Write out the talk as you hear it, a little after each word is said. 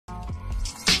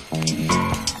Okay.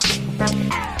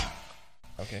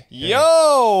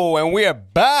 Yo, and we are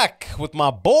back with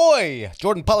my boy,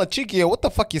 Jordan Policicchio. What the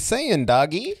fuck you saying,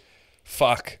 doggy?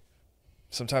 Fuck.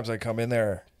 Sometimes I come in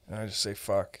there and I just say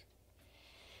fuck.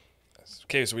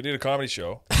 Okay, so we did a comedy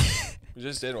show. We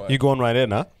just did one. You going right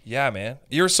in, huh? Yeah, man.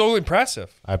 You're so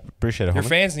impressive. I appreciate it, Your homie.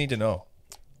 fans need to know.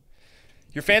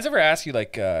 Your fans ever ask you,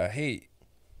 like, hey,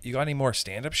 you got any more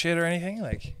stand-up shit or anything?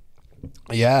 Like,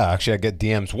 Yeah, actually, I get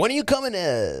DMs. When are you coming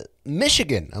to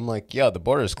Michigan? I'm like, yo, the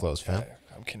border is closed, fam.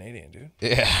 I'm Canadian, dude.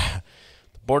 Yeah.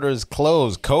 The border is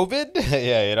closed. COVID?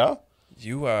 Yeah, you know?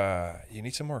 You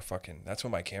need some more fucking... That's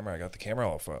what my camera... I got the camera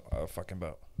all fucking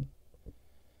about.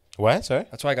 What? Sorry?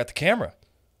 That's why I got the camera.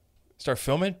 Start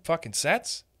filming fucking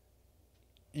sets.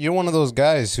 You're one of those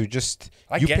guys who just...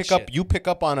 You pick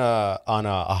up on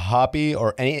a hobby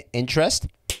or any interest,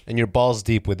 and you're balls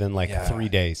deep within, 3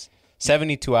 days.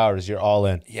 72 hours, you're all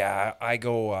in. Yeah, I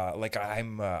go...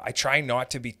 I try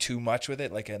not to be too much with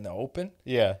it, like in the open.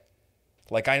 Yeah.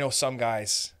 Like, I know some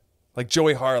guys, like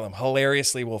Joey Harlem,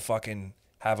 hilariously will fucking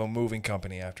have a moving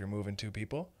company after moving 2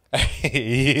 people.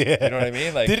 Yeah. You know what I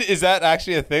mean? Like, Is that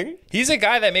actually a thing? he's a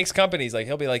guy that makes companies. Like,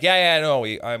 he'll be like, no,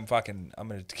 I'm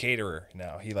a caterer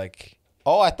now. He like...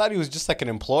 Oh, I thought he was just like an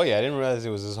employee. I didn't realize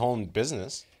it was his own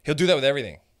business. He'll do that with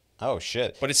everything. Oh,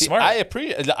 shit. But it's smart.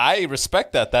 I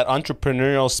respect that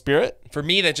entrepreneurial spirit. For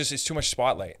me, that just is too much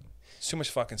spotlight. It's too much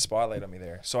fucking spotlight on me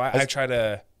there. So I try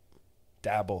to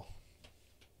dabble.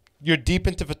 You're deep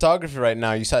into photography right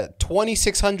now. You said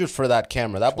 $2,600 for that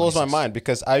camera. That blows my mind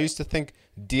because I used to think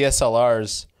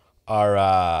DSLRs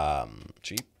are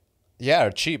Cheap? Yeah,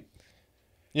 are cheap.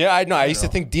 Yeah, I know. I used to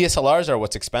think DSLRs are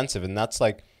what's expensive, and that's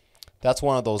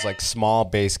one of those like small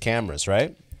base cameras,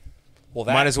 right? Well,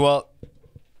 Might as well.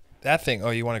 That thing. Oh,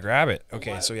 you want to grab it?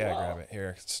 Okay, so yeah, grab it.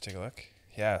 Here, let's take a look.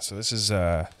 Yeah, so this is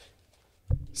this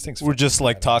thing's. We're just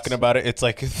like talking about it. It's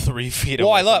like 3 feet. Well,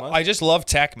 away from us. I just love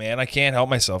tech, man. I can't help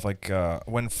myself. Like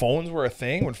when phones were a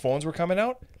thing, when phones were coming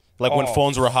out, like when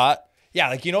phones were hot. Yeah,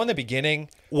 like in the beginning,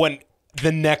 when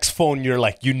the next phone, you're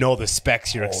like, the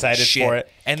specs, you're excited for it.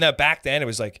 And back then, it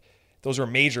was like those were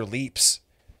major leaps.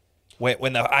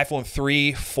 When the iPhone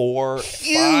 3, 4, 5,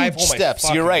 Huge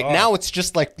steps. You're right. God. Now it's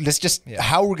just like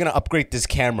how we're gonna upgrade this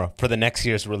camera for the next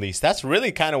year's release. That's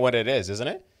really kind of what it is, isn't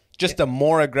it? Just a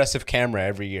more aggressive camera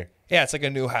every year. Yeah, it's like a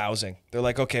new housing. They're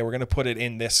like, okay, we're gonna put it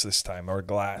in this time, or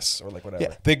glass, or like whatever.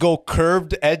 Yeah, they go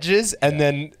curved edges and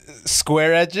then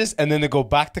square edges, and then they go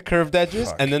back to curved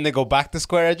edges, and then they go back to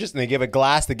square edges, and they give it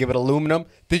glass, they give it aluminum.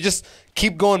 They just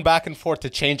keep going back and forth to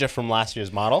change it from last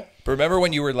year's model. But remember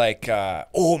when you were like,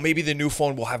 maybe the new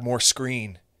phone will have more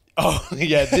screen. Oh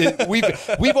yeah,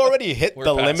 we've already hit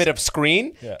the limit of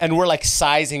screen, and we're like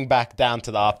sizing back down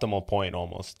to the optimal point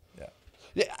almost.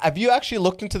 Yeah. Have you actually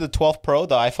looked into the 12 Pro,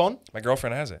 the iPhone? My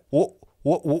girlfriend has it.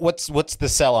 What's the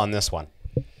sell on this one?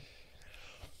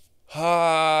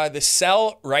 The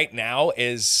sell right now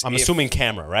is... I'm assuming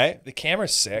camera, right? The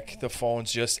camera's sick. The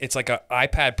phone's it's like an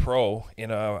iPad Pro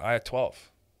in a i12.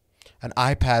 An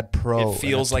iPad Pro. It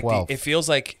feels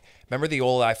like remember the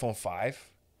old iPhone 5?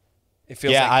 It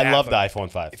feels I love the iPhone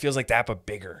 5. It feels like that, but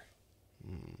bigger.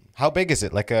 How big is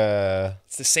it?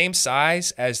 It's the same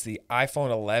size as the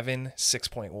iPhone 11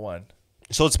 6.1.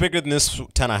 So it's bigger than this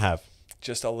 10 I have.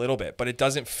 Just a little bit, but it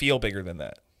doesn't feel bigger than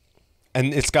that.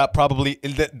 And it's got probably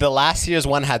the last year's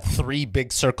one had 3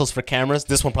 big circles for cameras.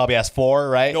 This one probably has 4,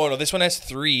 right? No, this one has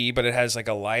 3, but it has like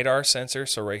a LiDAR sensor.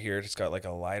 So right here, it's got like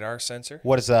a LiDAR sensor.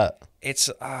 What is that? It's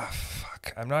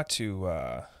fuck. I'm not too.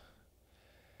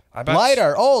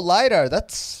 LiDAR. LiDAR.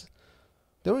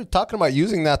 They were talking about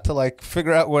using that to like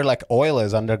figure out where like oil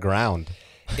is underground.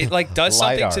 It like does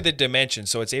something to the dimension,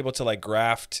 so it's able to like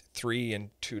graft 3 and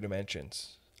 2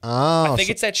 dimensions. Oh, I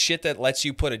think it's that shit that lets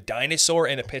you put a dinosaur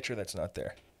in a picture that's not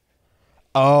there.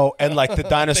 Oh, and like the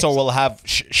dinosaur will have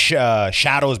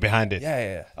shadows behind it.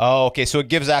 Yeah. Oh, okay. So it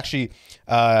gives actually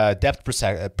depth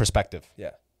perspective.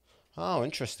 Yeah. Oh,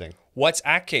 interesting.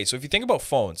 Okay, so if you think about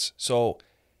phones, so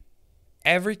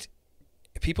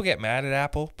people get mad at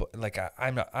Apple, but like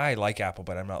I like Apple,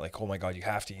 but I'm not like, oh my God, you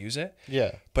have to use it.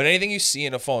 Yeah. But anything you see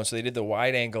in a phone, so they did the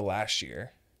wide angle last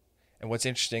year. And what's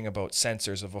interesting about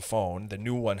sensors of a phone, the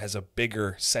new one has a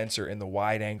bigger sensor in the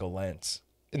wide angle lens.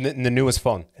 In the newest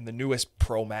phone. In the newest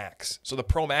Pro Max. So the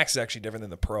Pro Max is actually different than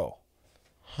the Pro.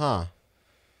 Huh.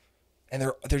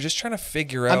 And they're just trying to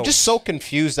figure out. I'm just so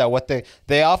confused at what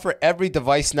they offer every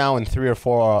device now in 3 or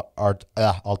 4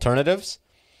 alternatives,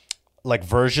 like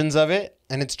versions of it,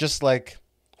 and it's just like,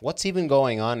 what's even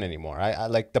going on anymore? I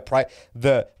like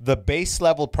the base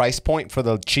level price point for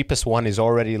the cheapest one is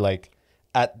already like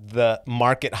at the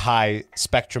market high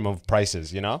spectrum of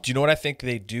prices, you know? Do you know what I think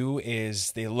they do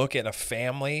is they look at a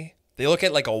family. They look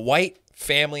at like a white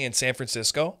family in San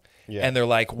Francisco. Yeah. And they're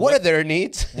like, what are their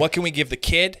needs? What can we give the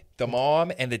kid, the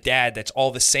mom, and the dad that's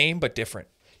all the same but different?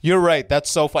 You're right.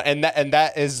 That's so fun. And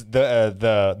that is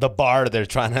the bar they're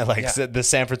trying to the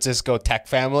San Francisco tech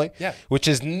family, which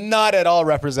is not at all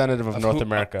representative of North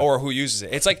America. Or who uses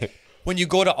it. It's like when you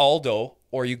go to Aldo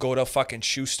or you go to a fucking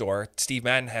shoe store, Steve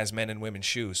Madden has men and women's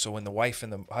shoes. So when the wife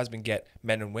and the husband get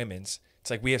men and women's, it's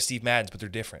like we have Steve Maddens, but they're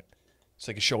different. So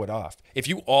they can show it off. If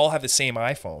you all have the same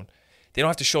iPhone, they don't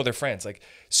have to show their friends. Like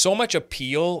so much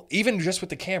appeal, even just with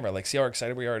the camera. Like see how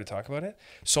excited we are to talk about it?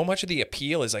 So much of the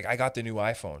appeal is like, I got the new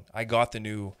iPhone. I got the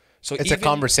new. So it's a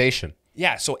conversation.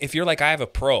 Yeah. So if you're like, I have a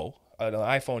Pro, an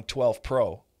iPhone 12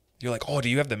 Pro. You're like, oh, do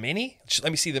you have the Mini?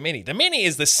 Let me see the Mini. The Mini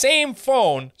is the same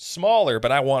phone, smaller,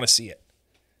 but I want to see it.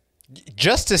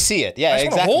 Just to see it. Yeah,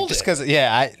 exactly. Just because,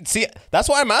 I see. That's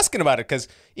why I'm asking about it. Because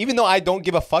even though I don't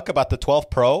give a fuck about the 12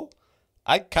 Pro,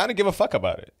 I kind of give a fuck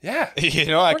about it. Yeah. You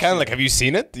know, I kind of like, have you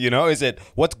seen it? You know,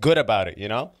 what's good about it? You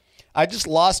know, I just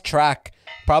lost track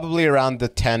probably around the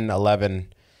 10,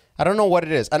 11. I don't know what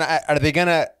it is. And are they going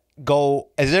to go,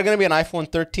 is there going to be an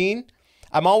iPhone 13?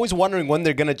 I'm always wondering when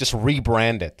they're going to just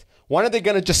rebrand it. When are they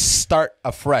going to just start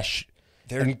afresh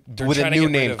they're with a new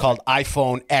name called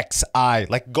iPhone XI?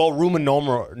 Like go Roman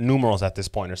numerals at this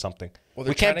point or something. Well,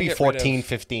 we can't be 14,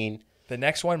 15. The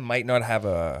next one might not have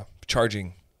a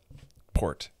charging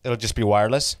port. It'll just be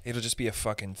wireless. It'll just be a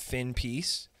fucking thin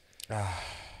piece.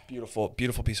 Beautiful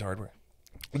piece of hardware.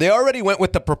 They already went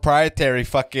with the proprietary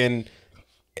fucking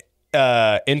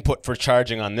input for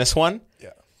charging on this one.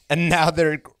 Yeah. And now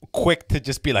they're quick to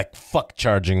just be like, fuck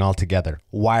charging altogether.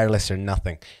 Wireless or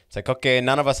nothing. It's like, okay,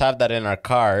 none of us have that in our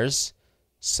cars.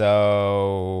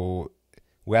 So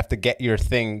we have to get your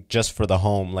thing just for the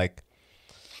home. Like,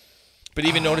 but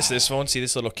even notice this phone. See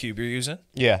this little cube you're using?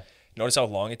 Yeah. Notice how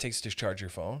long it takes to charge your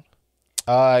phone?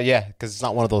 Yeah, because it's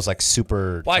not one of those like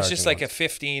super. Well, it's just like a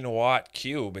 15-watt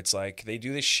cube. It's like they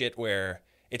do this shit where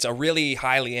it's a really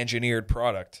highly engineered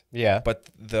product. Yeah. But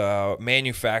the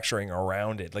manufacturing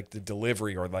around it, like the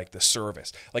delivery or like the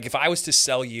service. Like if I was to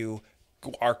sell you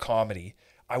our comedy,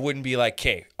 I wouldn't be like,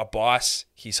 okay, a boss,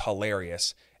 he's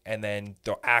hilarious. And then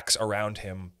the acts around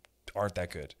him aren't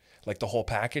that good. Like the whole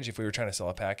package, if we were trying to sell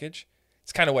a package,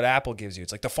 it's kind of what Apple gives you.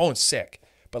 It's like the phone's sick.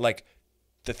 But like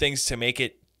the things to make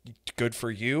it good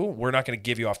for you, we're not going to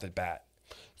give you off the bat.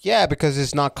 Yeah, because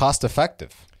it's not cost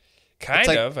effective. Kind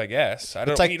of, I guess. I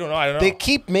don't know. They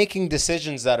keep making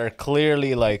decisions that are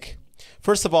clearly like,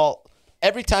 first of all,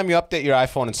 every time you update your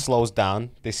iPhone, it slows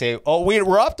down. They say, oh, we're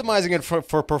optimizing it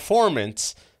for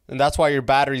performance, and that's why your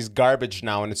battery's garbage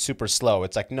now and it's super slow.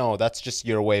 It's like, no, that's just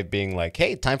your way of being like,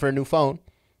 hey, time for a new phone.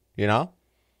 You know?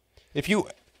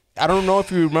 I don't know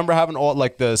if you remember having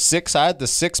like the 6. I had the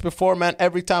 6 before, man.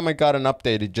 Every time I got an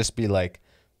update, it'd just be like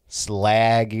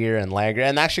slaggier and laggier.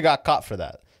 And they actually got caught for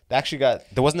that.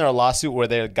 Wasn't there a lawsuit where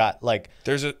they got like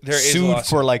sued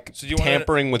for like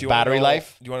tampering with battery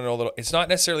life? Do you want to know a little? It's not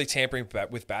necessarily tampering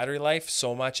with battery life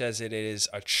so much as it is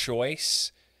a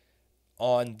choice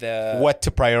on what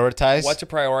to prioritize. What to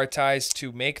prioritize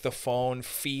to make the phone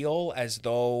feel as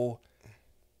though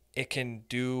it can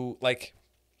do like.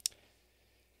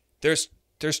 There's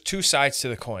two sides to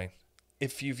the coin.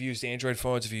 If you've used Android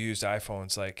phones, if you used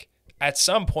iPhones, like at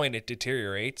some point it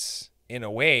deteriorates in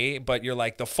a way, but you're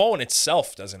like the phone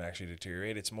itself doesn't actually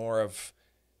deteriorate. It's more of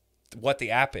what the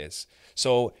app is.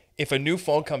 So if a new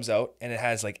phone comes out and it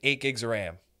has like 8 gigs of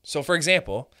RAM. So for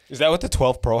example, is that what the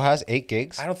 12 Pro has? 8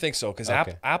 gigs? I don't think so because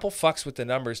Apple fucks with the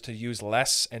numbers to use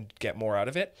less and get more out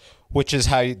of it. Which is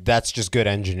that's just good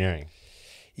engineering.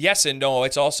 Yes and no.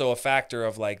 It's also a factor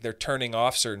of like they're turning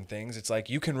off certain things. It's like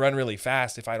you can run really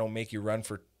fast if I don't make you run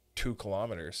for 2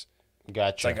 kilometers.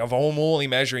 Gotcha. It's like I'm only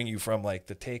measuring you from like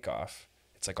the takeoff.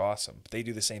 It's like awesome. But they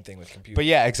do the same thing with computers. But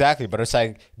yeah, exactly. But it's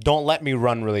like don't let me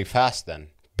run really fast then.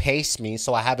 Pace me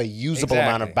so I have a usable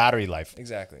amount of battery life.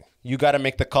 Exactly. You got to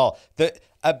make the call.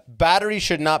 A battery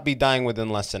should not be dying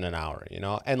within less than an hour, you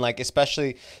know? And like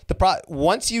especially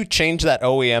once you change that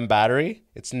OEM battery,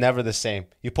 it's never the same.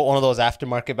 You put one of those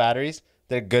aftermarket batteries,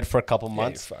 they're good for a couple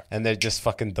months and they're just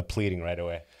fucking depleting right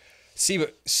away.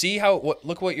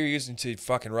 Look what you're using to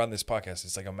fucking run this podcast.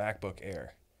 It's like a MacBook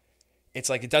Air. It's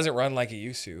like it doesn't run like it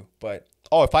used to, but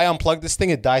if I unplug this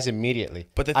thing, it dies immediately.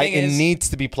 But the thing is, it needs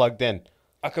to be plugged in.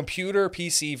 A computer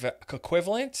PC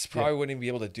equivalent probably wouldn't be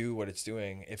able to do what it's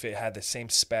doing if it had the same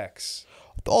specs.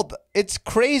 Oh, it's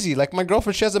crazy. Like my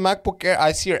girlfriend, she has a MacBook Air.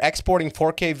 I see her exporting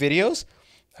 4K videos,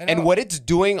 and what it's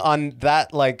doing on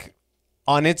that like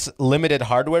on its limited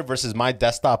hardware versus my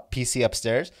desktop PC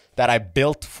upstairs that I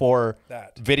built for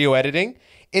video editing.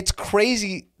 It's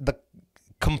crazy the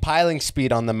compiling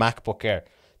speed on the MacBook Air.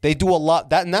 They do a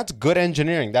lot and that's good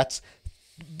engineering. That's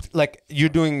like you're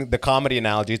doing the comedy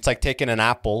analogy. It's like taking an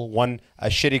apple. A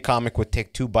shitty comic would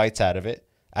take 2 bites out of it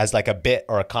as like a bit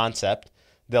or a concept.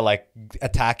 They'll like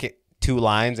attack it 2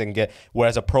 lines and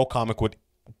whereas a pro comic would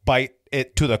bite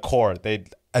it to the core.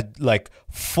 They'd like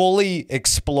fully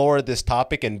explore this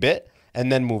topic in bit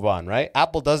and then move on, right?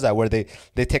 Apple does that where they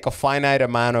take a finite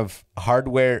amount of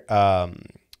hardware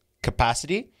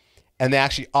capacity and they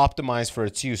actually optimize for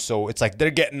its use. So it's like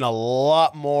they're getting a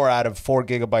lot more out of 4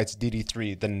 gigabytes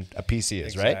DD3 than a PC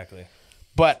is, right? Exactly.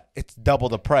 But it's double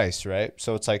the price, right?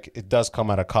 So it's like it does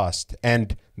come at a cost.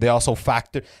 And they also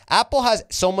Apple has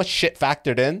so much shit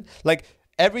factored in. Like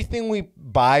everything we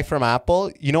buy from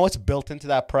Apple, you know what's built into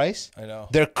that price? I know.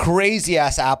 They're crazy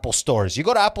ass Apple stores. You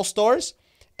go to Apple stores,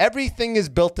 everything is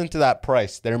built into that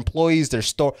price. Their employees, their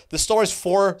store. The store is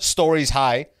 4 stories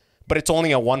high, but it's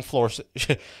only a 1 floor.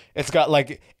 It's got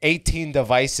like 18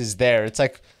 devices there. It's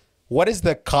like, what is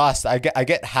the cost? I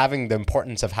get having the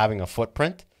importance of having a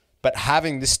footprint, but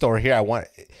having this store here,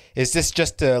 is this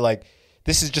just to like,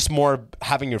 this is just more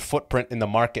having your footprint in the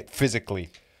market physically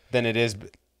than it is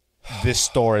this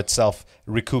store itself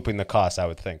recouping the cost, I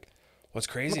would think. What's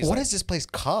crazy What does this place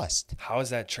cost? How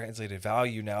is that translated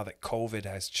value now that COVID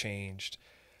has changed?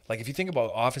 Like if you think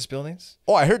about office buildings.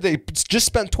 Oh, I heard they just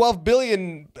spent $12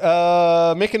 billion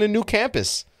making a new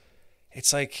campus.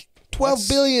 It's like $12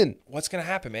 billion. What's going to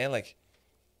happen, man? Like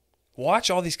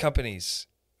watch all these companies.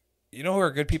 You know who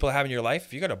are good people to have in your life?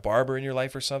 If you got a barber in your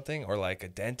life or something, or like a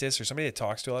dentist or somebody that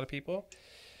talks to a lot of people,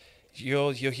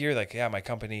 you'll hear like, yeah, my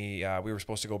company, we were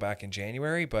supposed to go back in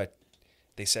January, but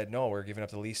they said, no, we're giving up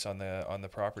the lease on the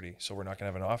property. So we're not going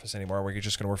to have an office anymore. We're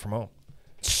just going to work from home.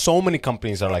 So many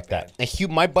companies are like that. And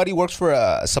my buddy works for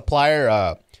a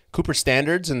supplier, Cooper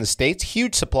Standards in the States,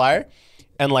 huge supplier.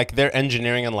 And like their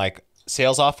engineering and like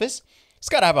sales office, it's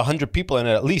got to have 100 people in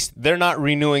it at least. They're not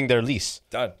renewing their lease.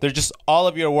 Done. They're just, all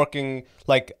of you are working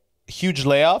like huge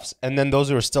layoffs. And then those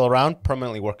who are still around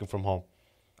permanently working from home.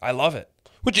 I love it.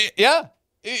 Which, yeah,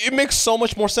 it makes so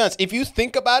much more sense. If you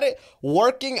think about it,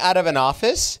 working out of an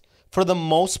office, for the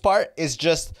most part, is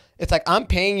just, it's like I'm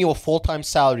paying you a full-time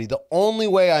salary. The only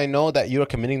way I know that you're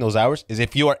committing those hours is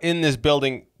if you are in this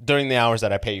building during the hours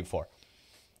that I pay you for.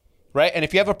 Right? And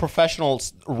if you have a professional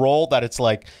role that it's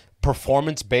like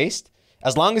performance-based,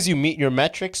 as long as you meet your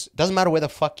metrics, doesn't matter where the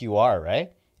fuck you are,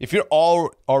 right? If you're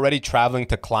already traveling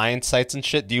to client sites and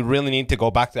shit, do you really need to go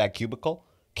back to that cubicle?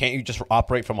 Can't you just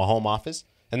operate from a home office?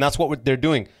 And that's what they're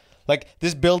doing. Like,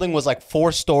 this building was like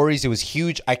 4 stories. It was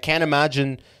huge. I can't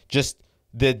imagine just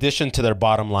the addition to their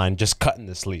bottom line, just cutting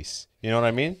this lease. You know what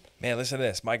I mean? Man, listen to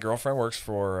this. My girlfriend works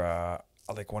for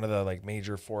like one of the like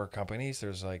major 4 companies.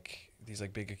 There's like these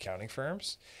like big accounting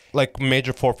firms. Like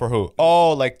major 4 for who?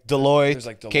 Oh, like Deloitte, There's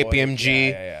like Deloitte,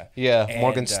 KPMG. Yeah, And,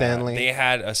 Morgan Stanley. They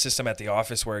had a system at the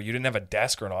office where you didn't have a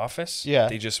desk or an office. Yeah.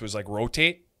 They just was like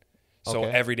rotate. So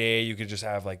Okay. every day you could just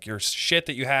have like your shit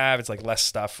that you have. It's like less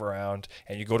stuff around,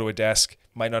 and you go to a desk.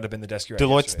 Might not have been the desk you had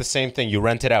Deloitte's yesterday. the same thing. You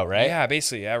rent it out, right? Yeah,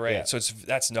 basically, yeah, right. Yeah. So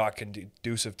that's not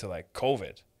conducive to like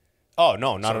COVID. Oh,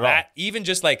 no, not at all. Even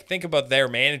just like think about their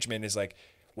management is like,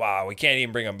 wow, we can't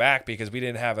even bring them back because we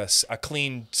didn't have a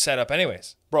clean setup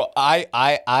anyways. Bro,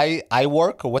 I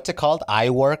work, or what's it called? I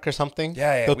work or something?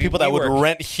 Yeah. The people that would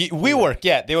rent, we work,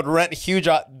 yeah. They would rent huge,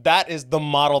 that is the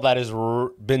model that has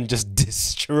been just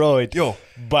destroyed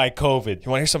by COVID.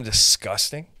 You want to hear something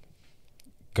disgusting?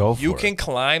 Go for it. You can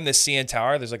climb the CN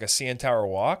Tower. There's like a CN Tower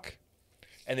walk,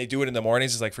 and they do it in the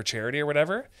mornings. It's like for charity or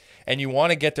whatever. And you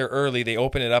want to get there early. They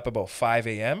open it up about 5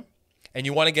 a.m. And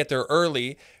you want to get there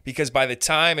early because by the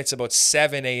time it's about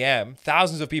 7 a.m.,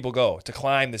 thousands of people go to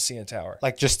climb the CN Tower.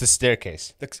 Like just the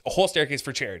staircase. A whole staircase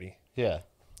for charity. Yeah.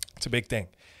 It's a big thing.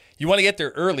 You want to get there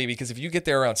early because if you get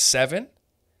there around 7,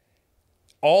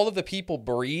 all of the people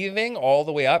breathing all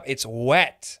the way up, it's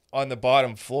wet on the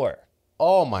bottom floor.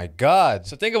 Oh my God.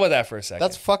 So think about that for a second.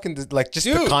 That's fucking, like just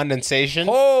the Dude, condensation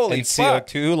holy and fuck.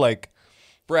 CO2, like.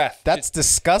 Breath. That's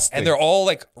disgusting. And they're all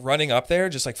like running up there,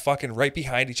 just like fucking right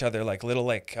behind each other, like little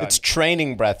like. It's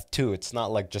training breath too. It's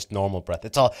not like just normal breath.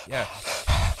 It's all. Yeah.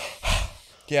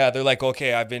 Yeah, they're like,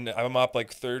 okay, I'm up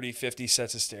like 30, 50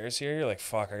 sets of stairs here. You're like,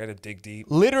 fuck, I gotta dig deep.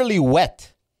 Literally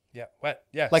wet. Yeah, wet.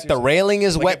 Yeah. Like seriously. the railing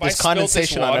is Like wet. if I There's spilt this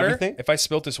condensation on water- everything. If I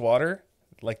spilt this water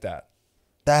like that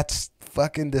That's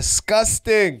fucking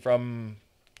disgusting. from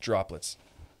droplets.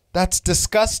 That's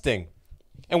disgusting.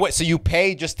 And what? So you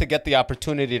pay just to get the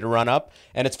opportunity to run up,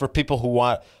 and it's for people who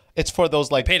want. It's for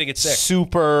those like pay to get sick.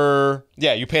 Super.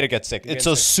 Yeah, you pay to get sick. It's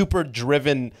those super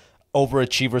driven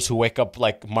overachievers who wake up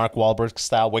like Mark Wahlberg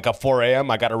style. Wake up 4 a.m.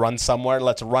 I got to run somewhere.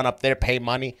 Let's run up there, pay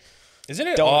money. Isn't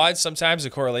it odd sometimes the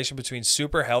correlation between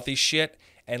super healthy shit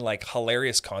and like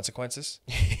hilarious consequences?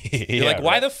 You're like,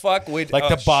 why the fuck would like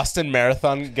the Boston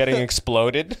Marathon getting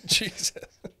exploded? Jesus,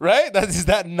 right? Is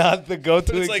that not the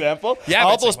go-to example? Like, yeah,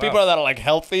 all those people that are like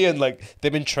healthy and like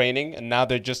they've been training and now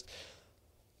they're just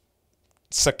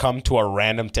succumb to a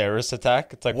random terrorist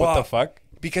attack. It's like, what the fuck?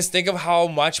 Because think of how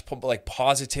much like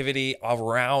positivity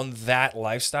around that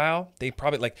lifestyle. They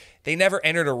probably like they never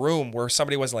entered a room where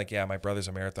somebody wasn't like, yeah, my brother's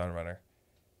a marathon runner.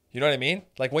 You know what I mean?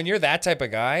 Like when you're that type of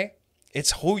guy,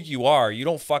 it's who you are. You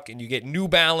don't fucking, you get New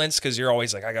Balance because you're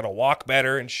always like, I got to walk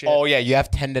better and shit. Oh yeah, you have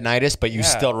tendonitis, but you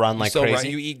still run like crazy.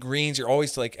 You eat greens. You're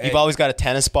always like, you've always got a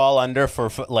tennis ball under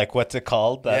for like, what's it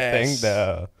called? That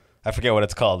thing? I forget what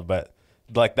it's called, but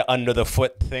like the under the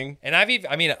foot thing. And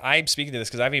I'm speaking to this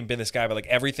because I've even been this guy, but like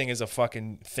everything is a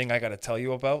fucking thing I got to tell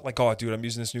you about. Like, oh, dude, I'm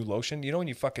using this new lotion. You know when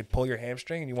you fucking pull your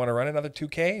hamstring and you want to run another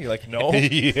 2K? You're like, no.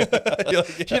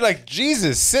 You're like,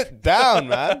 Jesus, sit down,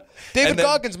 man. David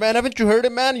Goggins, man, haven't you heard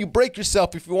it, man? You break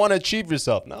yourself if you want to achieve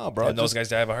yourself. No, bro. And those guys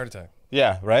die have a heart attack.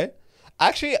 Yeah, right?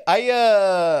 Actually,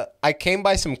 I came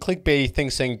by some clickbaity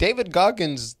things saying David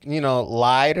Goggins,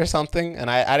 lied or something, and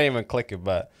I didn't even click it,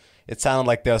 but it sounded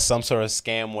like there was some sort of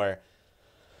scam where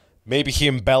maybe he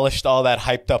embellished all that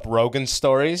hyped up Rogan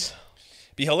stories.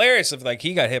 Be hilarious if like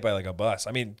he got hit by like a bus.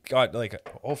 I mean, God, like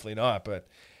hopefully not, but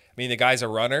I mean the guy's a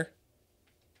runner.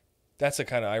 That's a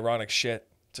kind of ironic shit.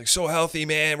 It's like so healthy,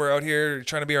 man. We're out here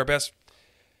trying to be our best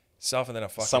self, and then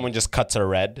someone just cuts a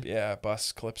red. Yeah,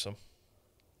 bus clips him.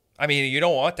 I mean, you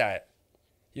don't want that.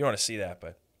 You don't want to see that,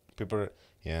 but people.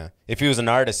 Yeah, if he was an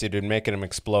artist, it would make him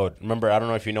explode. Remember, I don't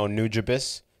know if you know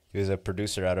Nujabes. He was a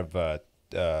producer out of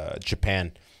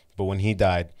Japan, but when he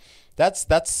died, that's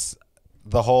the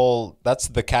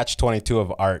catch-22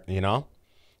 of art.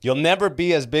 You'll never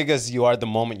be as big as you are the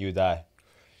moment you die.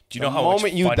 Do you know how much the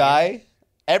moment you die?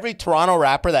 Every Toronto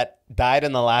rapper that died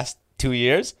in the last 2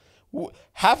 years,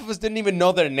 half of us didn't even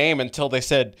know their name until they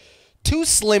said, Too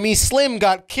Slimmy Slim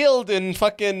got killed in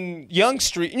fucking Yonge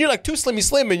Street. And you're like, Too Slimmy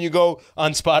Slim. And you go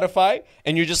on Spotify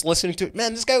and you're just listening to it.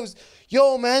 Man, this guy was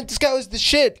the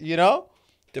shit,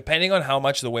 Depending on how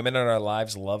much the women in our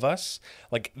lives love us,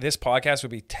 like this podcast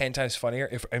would be 10 times funnier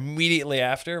if immediately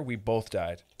after we both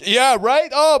died. Yeah, right?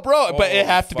 Oh, bro. But it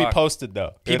have to be posted,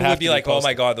 though. People would be like, oh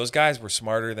my God, those guys were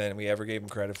smarter than we ever gave them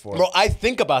credit for. Bro, I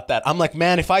think about that. I'm like,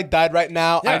 man, if I died right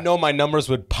now, I know my numbers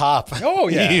would pop. Oh,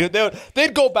 yeah.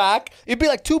 They'd go back. It'd be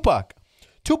like Tupac.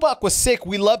 Tupac was sick.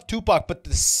 We loved Tupac. But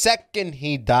the second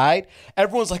he died,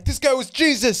 everyone's like, this guy was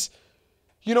Jesus.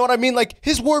 You know what I mean? Like,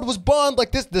 his word was bond.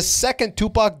 Like this, the second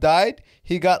Tupac died,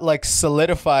 he got like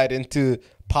solidified into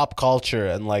pop culture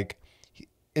and like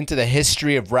into the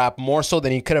history of rap more so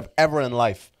than he could have ever in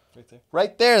life.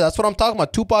 Right there. That's what I'm talking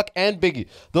about. Tupac and Biggie.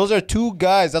 Those are two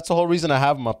guys. That's the whole reason I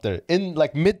have them up there. In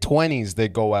like mid-20s, they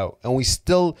go out and we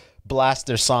still blast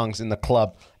their songs in the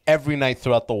club every night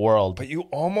throughout the world. But you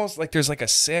almost like there's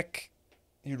like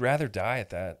you'd rather die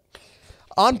at that.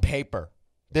 On paper.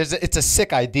 It's a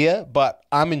sick idea, but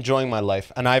I'm enjoying my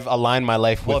life, and I've aligned my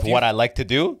life with what I like to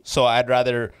do, so I'd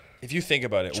rather, if you think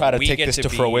about it, try to take this to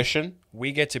fruition.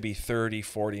 We get to be 30,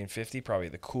 40, and 50, probably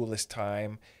the coolest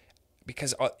time,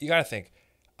 because you got to think,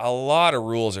 a lot of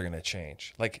rules are going to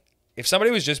change. Like, if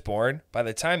somebody was just born, by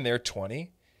the time they're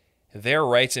 20, their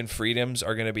rights and freedoms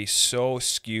are going to be so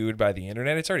skewed by the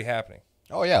internet. It's already happening.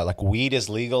 Oh, yeah. Like, weed is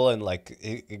legal, and, like,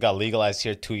 it got legalized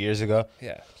here 2 years ago.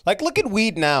 Yeah. Like, look at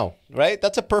weed now, right?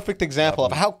 That's a perfect example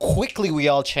of how quickly we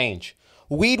all change.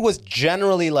 Weed was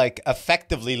generally, like,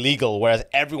 effectively legal, whereas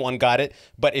everyone got it.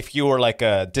 But if you were, like,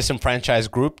 a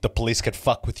disenfranchised group, the police could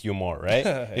fuck with you more, right?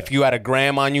 Yeah. If you had a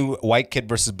gram on you, white kid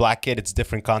versus black kid, it's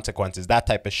different consequences, that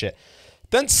type of shit.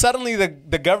 Then suddenly the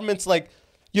government's like,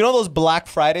 you know those Black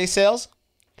Friday sales?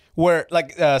 Where,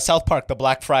 like, South Park, the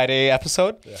Black Friday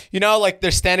episode, like,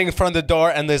 they're standing in front of the door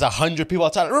and there's 100 people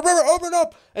outside. Remember, open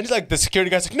up. And he's like, the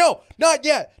security guy's like, no, not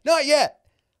yet.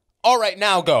 All right,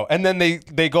 now go. And then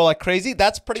they go like crazy.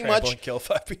 That's pretty much. And kill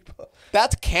 5 people.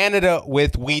 That's Canada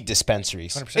with weed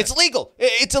dispensaries. 100%. It's legal.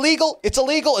 It's illegal. It's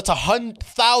illegal. It's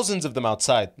thousands of them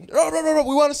outside. We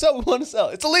want to sell.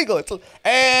 It's illegal.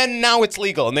 And now it's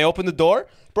legal. And they open the door.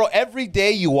 Bro, every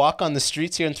day you walk on the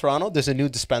streets here in Toronto, there's a new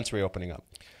dispensary opening up.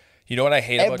 You know what I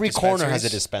hate about dispensaries? Every corner has a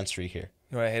dispensary here.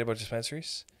 You know what I hate about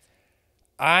dispensaries?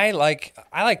 I like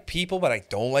people, but I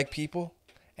don't like people.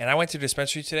 And I went to the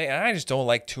dispensary today, and I just don't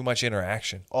like too much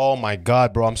interaction. Oh my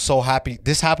God, bro. I'm so happy.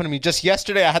 This happened to me just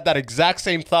yesterday. I had that exact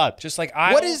same thought. Just like,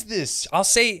 what is this? I'll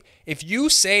say, if you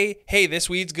say, hey, this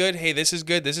weed's good, hey, this is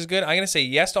good, I'm going to say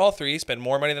yes to all three, spend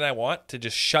more money than I want to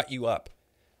just shut you up.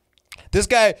 This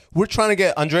guy,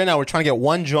 Andre and I, we're trying to get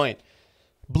one joint.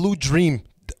 Blue Dream,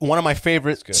 one of my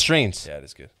favorite strains. Yeah, it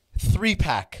is good.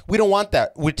 3-pack. We don't want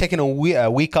that. We're taking a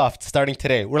week off starting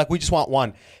today. We're like, we just want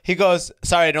one. He goes,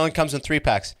 sorry, it only comes in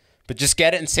 3-packs. But just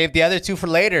get it and save the other 2 for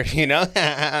later, you know?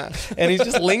 And he's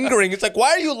just lingering. It's like, why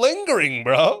are you lingering,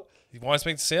 bro? He wants to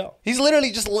make the sale. He's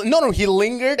literally just, no, he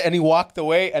lingered and he walked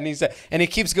away and he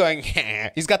keeps going,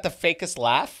 he's got the fakest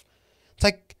laugh. It's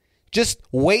like, just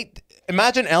wait.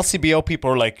 Imagine LCBO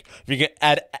people are like, if you get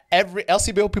at every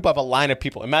LCBO people have a line of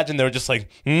people. Imagine they're just like,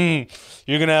 you're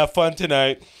going to have fun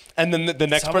tonight. And then the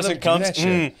next person comes,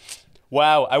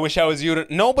 wow, I wish I was you.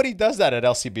 Nobody does that at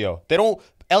LCBO. They don't,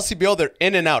 LCBO, they're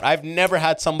in and out. I've never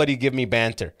had somebody give me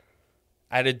banter.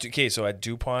 So at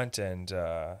DuPont and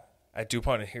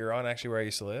Huron, actually, where I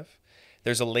used to live,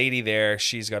 there's a lady there.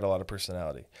 She's got a lot of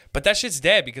personality. But that shit's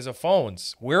dead because of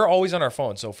phones. We're always on our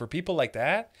phones. So for people like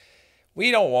that,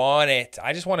 we don't want it.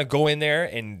 I just want to go in there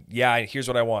and, here's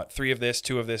what I want. 3 of this,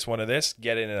 2 of this, 1 of this,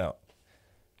 get in and out.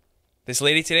 This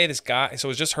lady today, this guy, so it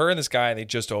was just her and this guy, and they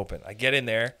just opened. I get in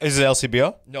there. Is it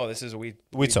LCBO? No, this is a weed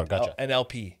store, gotcha. An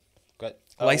LP. Good.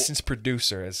 Licensed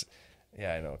producer.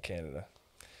 I know, Canada.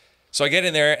 So I get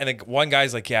in there, and the one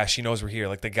guy's like, yeah, she knows we're here.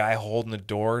 Like the guy holding the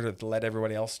door to let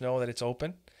everybody else know that it's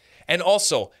open. And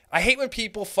also, I hate when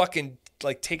people fucking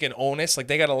like take an onus. Like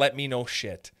they got to let me know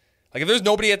shit. Like if there's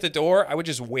nobody at the door, I would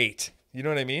just wait. You know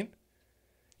what I mean?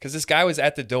 Because this guy was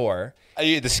at the door. Are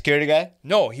you the security guy?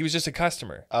 No, he was just a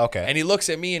customer. Okay. And he looks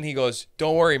at me and he goes,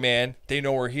 don't worry, man. They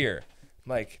know we're here. I'm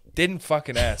like, didn't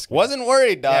fucking ask. Wasn't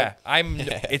worried, dog.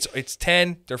 Yeah, it's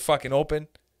 10. They're fucking open.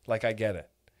 Like, I get it.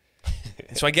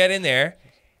 And so I get in there.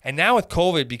 And now with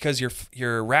COVID, because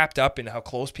you're wrapped up in how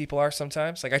close people are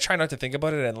sometimes. Like, I try not to think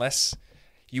about it unless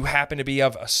you happen to be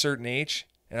of a certain age.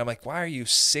 And I'm like, why are you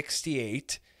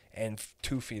 68 and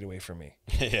 2 feet away from me?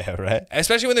 Yeah, right.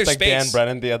 Especially when there's like space. Dan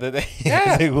Brennan the other day.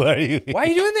 Yeah. Like, why are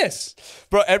you doing this?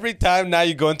 Bro, every time now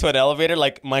you go into an elevator,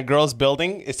 like my girl's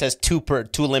building, it says 2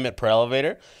 limit per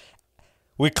elevator.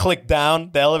 We click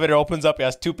down, the elevator opens up, it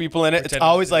has 2 people in it. It's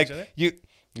always like, you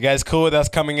guys cool with us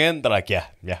coming in? They're like, yeah,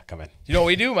 come in. You know what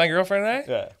we do, my girlfriend and I?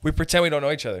 Yeah. We pretend we don't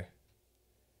know each other.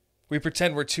 We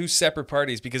pretend we're 2 separate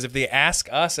parties because if they ask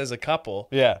us as a couple,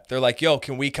 they're like, yo,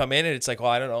 can we come in? And it's like, well,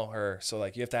 I don't know her. So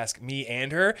like you have to ask me and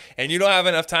her, and you don't have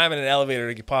enough time in an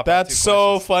elevator to pop out. That's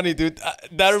so funny, dude.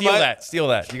 Steal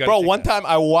that. You bro, one time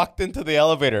I walked into the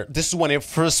elevator. This is when it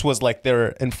first was like they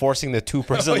were enforcing the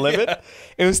 2-person limit. Yeah.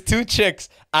 It was 2 chicks.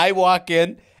 I walk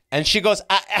in and she goes,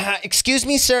 excuse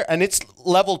me, sir. And it's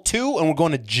level 2 and we're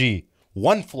going to G,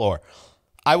 1 floor.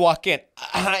 I walk in.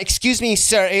 Excuse me,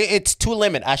 sir. It's 2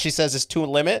 limit. As she says it's 2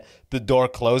 limit, the door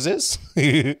closes.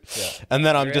 And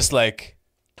then I'm just like,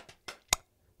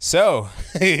 so.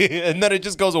 And then it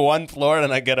just goes 1 floor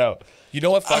and I get out. You know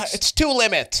what fucks? It's 2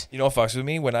 limit. You know what fucks with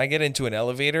me? When I get into an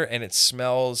elevator and it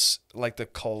smells like the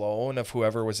cologne of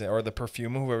whoever was in, or the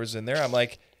perfume of whoever's in there, I'm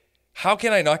like, how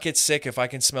can I not get sick if I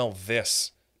can smell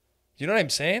this? You know what I'm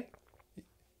saying?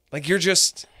 Like you're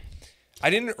just... I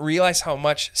didn't realize how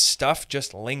much stuff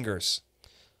just lingers.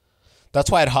 That's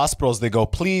why at hospitals they go,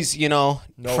 please,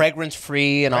 fragrance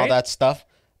free and all that stuff.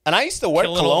 And I used to wear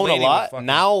cologne a lot.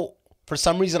 Now, for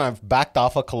some reason, I've backed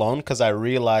off of cologne because I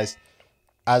realized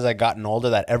as I gotten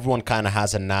older that everyone kind of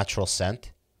has a natural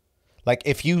scent. Like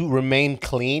if you remain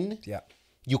clean,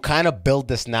 you kind of build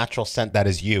this natural scent that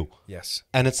is you. Yes.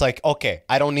 And it's like, okay,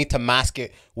 I don't need to mask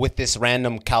it with this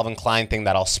random Calvin Klein thing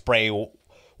that I'll spray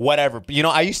whatever.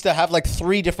 I used to have like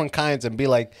 3 different kinds and be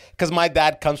like, because my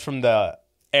dad comes from the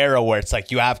era where it's like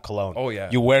you have cologne. Oh,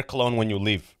 yeah. You wear cologne when you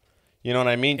leave. You know what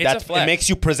I mean? It's a flex. It makes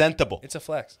you presentable. It's a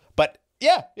flex. But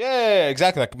yeah,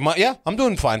 exactly. Like I'm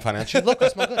doing fine financially. Look, I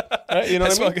smell good. Right? You know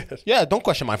what I mean? Good. Yeah, don't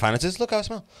question my finances. Look how I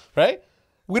smell. Right?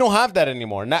 We don't have that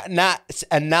anymore. And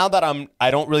now that I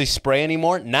don't really spray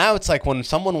anymore. Now it's like when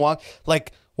someone walks,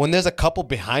 like when there's a couple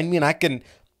behind me and I can.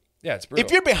 Yeah, it's brutal.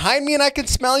 If you're behind me and I can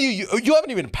smell you, you haven't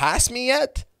even passed me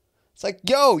yet. It's like,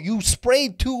 yo, you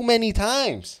sprayed too many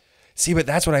times. See, but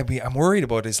that's what I'm worried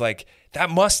about is like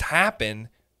that must happen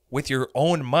with your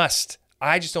own must.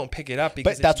 I just don't pick it up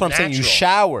because but that's what I'm saying. You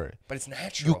shower. But it's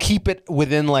natural. You keep it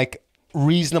within like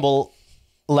reasonable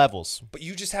levels. But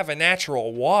you just have a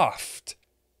natural waft.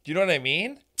 Do you know what I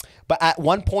mean? But at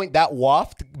one point, that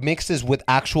waft mixes with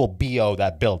actual BO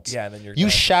that builds. Yeah, and then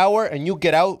you shower and you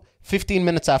get out 15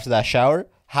 minutes after that shower.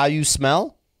 How you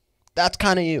smell, that's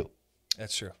kind of you.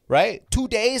 That's true. Right? 2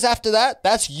 days after that,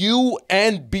 that's you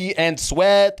and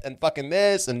sweat and fucking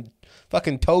this and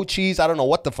fucking toe cheese. I don't know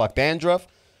what the fuck, dandruff.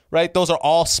 Right? Those are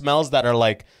all smells that are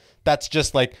like, that's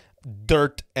just like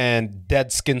dirt and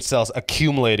dead skin cells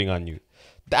accumulating on you.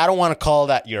 I don't want to call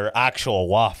that your actual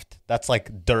waft. That's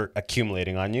like dirt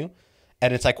accumulating on you.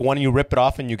 And it's like when you rip it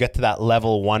off and you get to that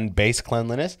level 1 base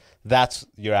cleanliness, that's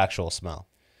your actual smell.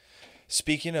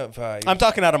 Speaking of... I'm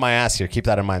talking out of my ass here. Keep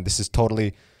that in mind. This is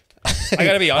totally I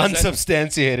gotta be honest,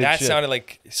 unsubstantiated that shit. sounded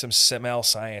like some smell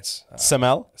science.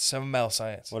 Smell? Smell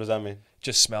science. What does that mean?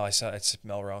 Just smell. I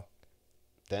smell wrong.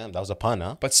 Damn, that was a pun,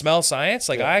 huh? But smell science?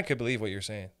 Like, Yeah. I could believe what you're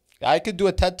saying. I could do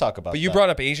a TED Talk about that. But you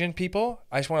brought up Asian people.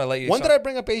 I just want to let you... When did I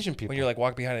bring up Asian people? When you're like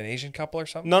walking behind an Asian couple or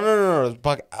something? No.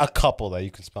 But a couple that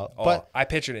you can smell. Oh, But I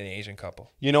pictured an Asian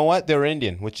couple. you know what? They're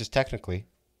Indian, which is technically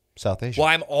South Asian. Well,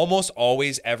 I'm almost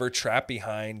always ever trapped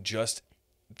behind just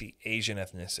the Asian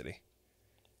ethnicity.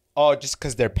 Oh, just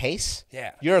because they're pace?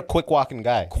 Yeah. You're a quick walking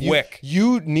guy. Quick.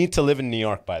 You need to live in New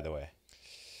York, by the way.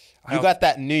 You got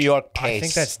that New York pace. I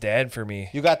think that's dead for me.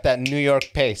 You got that New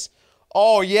York pace.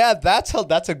 Oh, yeah, that's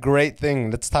a great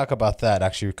thing. Let's talk about that.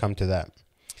 Actually, we come to that.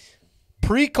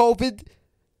 Pre-COVID,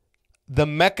 the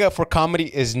mecca for comedy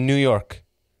is New York.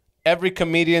 Every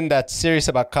comedian that's serious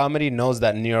about comedy knows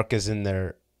that New York is in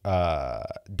their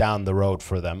down the road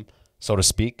for them, so to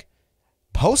speak.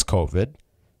 Post-COVID,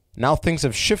 now things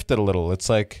have shifted a little. It's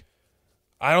like,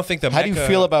 I don't think the how mecca... do you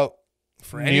feel about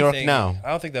for New anything, York now? I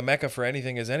don't think the mecca for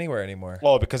anything is anywhere anymore.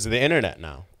 Well, because of the internet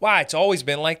now. Why? It's always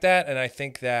been like that, and I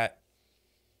think that...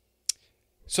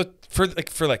 So, for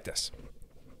like this,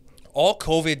 all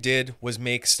COVID did was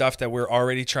make stuff that we're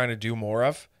already trying to do more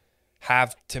of,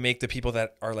 have to make the people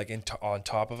that are like on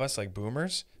top of us, like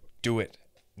boomers, do it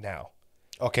now.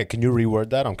 Okay, can you reword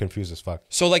that? I'm confused as fuck.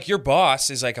 So, like, your boss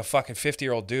is like a fucking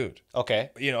 50-year-old dude. Okay.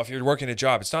 You know, if you're working a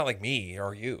job, it's not like me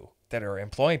or you that are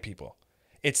employing people.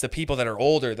 It's the people that are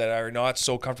older that are not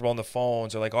so comfortable on the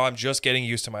phones, or like, oh, I'm just getting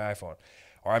used to my iPhone,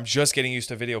 or I'm just getting used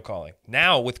to video calling.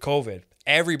 Now with COVID,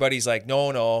 everybody's like,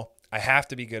 no, I have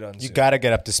to be good on Zoom. You got to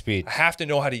get up to speed. I have to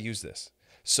know how to use this.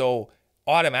 So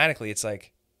automatically, it's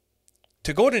like,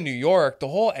 to go to New York, the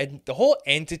whole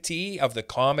entity of the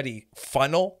comedy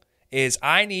funnel is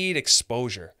I need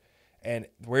exposure. And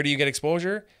where do you get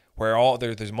exposure? Where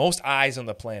there's most eyes on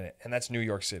the planet, and that's New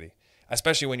York City.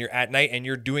 Especially when you're at night and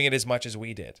you're doing it as much as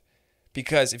we did.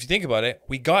 Because if you think about it,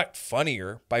 we got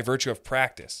funnier by virtue of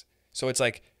practice. So it's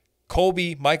like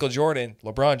Kobe, Michael Jordan,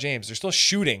 LeBron James, they're still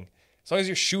shooting. As long as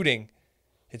you're shooting,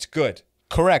 it's good.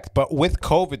 Correct. But with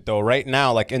COVID, though, right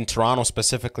now, like in Toronto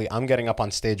specifically, I'm getting up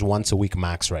on stage once a week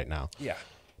max right now. Yeah.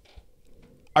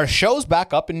 Are shows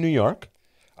back up in New York?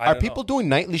 I Are don't people know. doing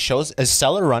nightly shows? Is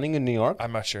Cellar running in New York?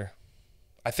 I'm not sure.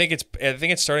 I think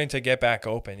it's starting to get back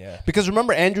open, yeah. Because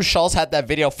remember, Andrew Schulz had that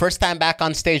video, first time back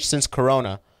on stage since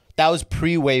Corona. That was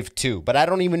pre-Wave 2. But I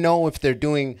don't even know if they're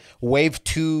doing Wave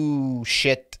 2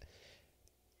 shit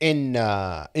in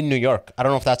New York. I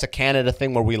don't know if that's a Canada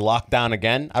thing where we lock down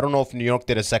again. I don't know if New York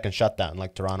did a second shutdown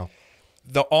like Toronto.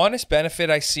 The honest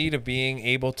benefit I see to being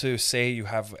able to say you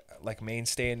have like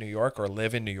mainstay in New York or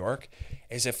live in New York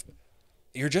is if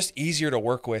you're just easier to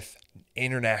work with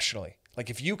internationally. Like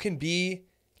if you can be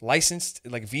licensed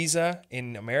like visa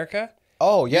in America.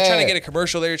 Oh, yeah. You're trying to get a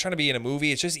commercial there. You're trying to be in a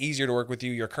movie. It's just easier to work with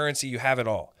you. Your currency, you have it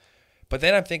all. But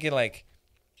then I'm thinking like,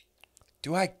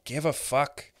 do I give a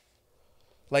fuck?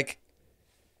 Like,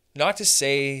 not to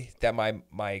say that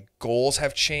my goals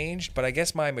have changed, but I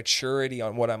guess my maturity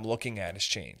on what I'm looking at has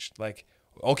changed. Like,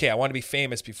 okay, I want to be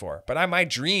famous before, but my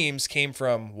dreams came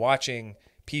from watching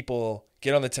people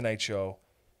get on the Tonight Show.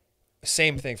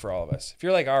 Same thing for all of us. If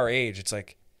you're like our age, it's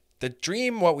like the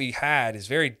dream, what we had is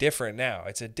very different now.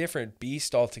 It's a different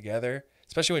beast altogether,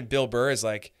 especially when Bill Burr is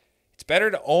like, it's better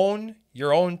to own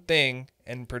your own thing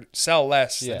and sell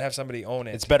less than have somebody own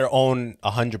it. It's better own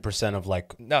 100% of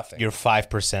like nothing. Your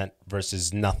 5%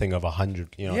 versus nothing of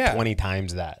 100, 20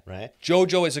 times that, right?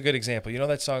 JoJo is a good example. You know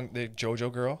that song, the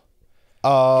JoJo Girl?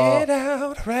 Get Get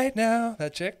out right now.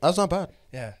 That chick? That's not bad.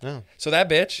 Yeah. Yeah. So that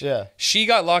bitch, Yeah. she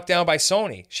got locked down by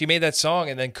Sony. She made that song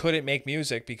and then couldn't make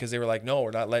music because they were like, no,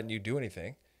 we're not letting you do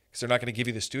anything because they're not going to give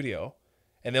you the studio.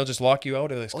 And they'll just lock you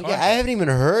out of this contract. Yeah, I haven't even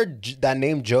heard that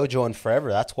name JoJo in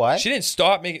forever. That's why. She didn't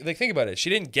stop making, like, think about it.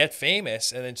 She didn't get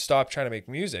famous and then stop trying to make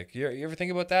music. You ever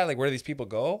think about that? Like, where do these people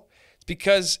go? It's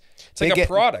because it's like a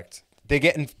product.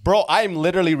 Bro, I'm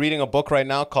literally reading a book right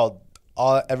now called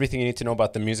Everything You Need to Know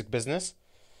About the Music Business.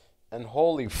 And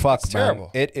holy fuck, It's man.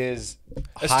 terrible. It is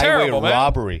It's highway terrible, man.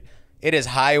 robbery. It is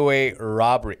highway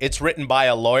robbery. It's written by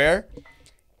a lawyer.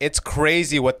 It's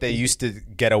crazy what they used to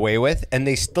get away with, and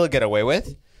they still get away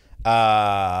with.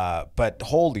 But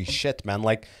holy shit, man.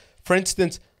 Like, for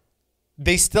instance,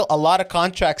 a lot of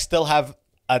contracts still have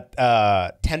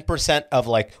a 10% of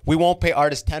like, we won't pay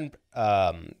artists 10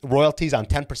 royalties on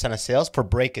 10% of sales for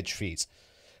breakage fees.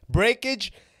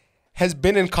 Breakage has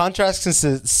been in contracts since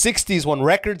the 60s when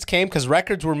records came, because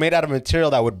records were made out of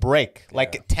material that would break.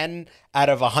 Like 10 out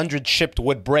of 100 shipped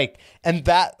would break. And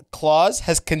that clause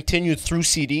has continued through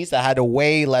CDs that had a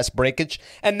way less breakage.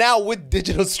 And now with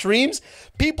digital streams,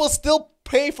 people still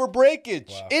pay for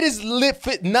breakage. Wow. It is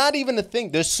not even a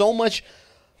thing. There's so much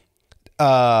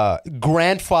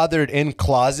grandfathered in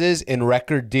clauses in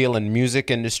record deal and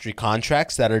music industry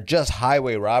contracts that are just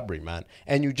highway robbery, man.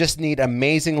 And you just need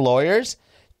amazing lawyers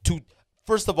to,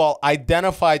 first of all,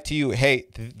 identify to you, hey,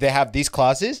 they have these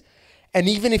clauses. And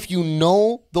even if you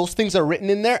know those things are written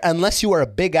in there, unless you are a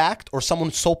big act or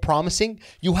someone so promising,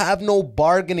 you have no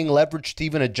bargaining leverage to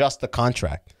even adjust the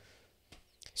contract.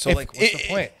 So, what's the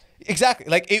point? Exactly.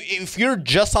 Like, if you're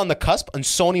just on the cusp and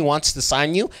Sony wants to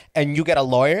sign you and you get a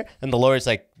lawyer and the lawyer's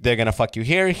like, they're going to fuck you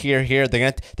here, here, here.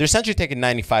 They're essentially taking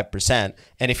 95%.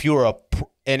 And if you were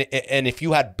and if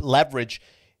you had leverage,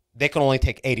 they can only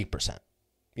take 80%.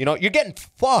 You know, you're getting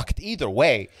fucked either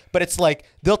way, but it's like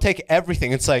they'll take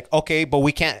everything. It's like, okay, but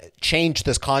we can't change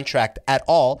this contract at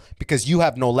all because you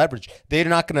have no leverage. They're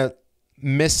not going to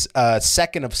miss a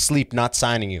second of sleep not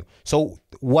signing you. So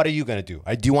what are you going to do?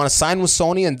 Do you want to sign with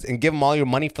Sony and give them all your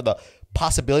money for the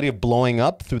possibility of blowing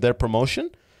up through their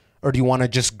promotion? Or do you want to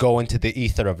just go into the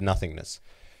ether of nothingness?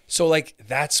 So, like,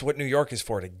 that's what New York is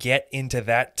for, to get into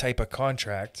that type of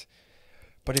contract.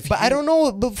 But I don't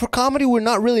know. But for comedy, we're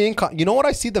not really in. You know what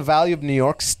I see the value of New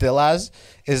York still as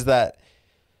is that,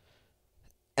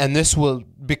 and this will,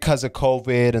 because of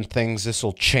COVID and things, this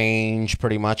will change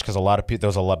pretty much because a lot of people,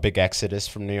 there was a big exodus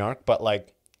from New York. But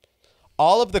like,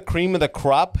 all of the cream of the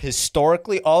crop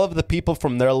historically, all of the people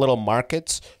from their little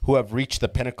markets who have reached the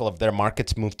pinnacle of their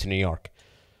markets moved to New York.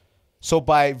 So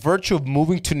by virtue of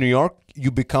moving to New York, you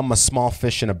become a small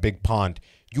fish in a big pond.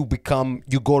 You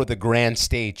go to the grand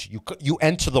stage. You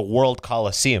enter the World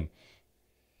Coliseum.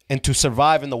 And to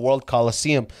survive in the World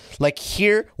Coliseum, like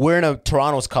here, we're in a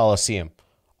Toronto's Coliseum.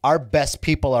 Our best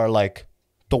people are like,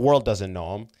 the world doesn't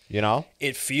know them, you know?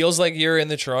 It feels like you're in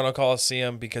the Toronto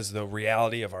Coliseum because the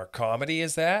reality of our comedy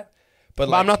is that. But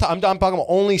like, I'm talking about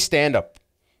only stand-up.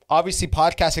 Obviously,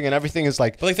 podcasting and everything is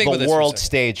like the world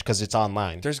stage because it's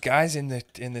online. There's guys in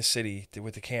the city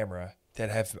with the camera that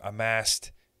have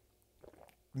amassed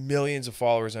millions of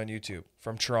followers on YouTube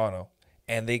from Toronto,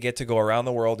 and they get to go around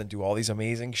the world and do all these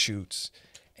amazing shoots.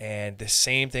 And the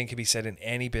same thing can be said in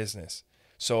any business.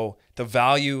 So the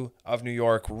value of New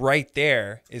York right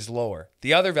there is lower.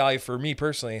 The other value for me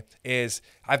personally is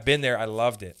I've been there. I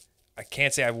loved it. I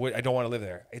can't say I don't want to live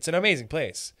there. It's an amazing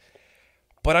place.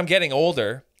 But I'm getting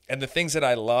older, and the things that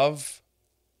I love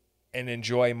and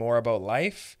enjoy more about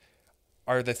life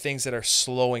are the things that are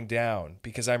slowing down,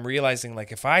 because I'm realizing,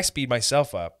 like, if I speed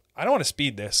myself up, I don't want to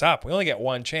speed this up. We only get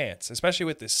one chance, especially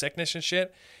with this sickness and shit.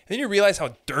 And then you realize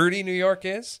how dirty New York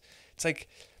is. It's like,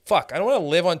 fuck, I don't want to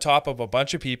live on top of a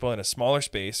bunch of people in a smaller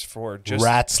space for just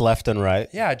rats left and right.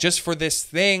 Yeah, just for this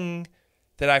thing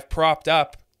that I've propped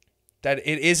up that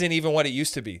it isn't even what it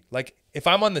used to be. Like, if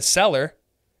I'm on The Cellar,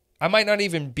 I might not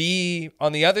even be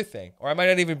on the other thing, or I might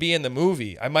not even be in the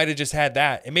movie. I might have just had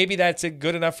that. And maybe that's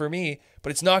good enough for me,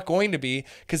 but it's not going to be,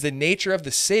 because the nature of the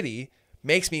city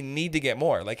makes me need to get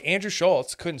more. Like, Andrew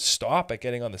Schultz couldn't stop at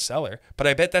getting on The Cellar, but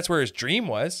I bet that's where his dream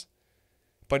was.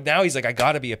 But now he's like, I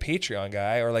got to be a Patreon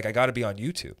guy, or like, I got to be on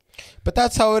YouTube. But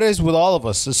that's how it is with all of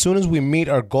us. As soon as we meet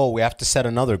our goal, we have to set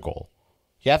another goal.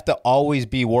 You have to always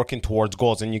be working towards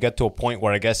goals. And you get to a point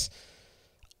where, I guess,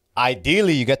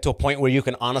 ideally, you get to a point where you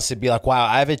can honestly be like, wow,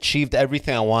 I've achieved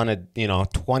everything I wanted,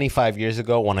 25 years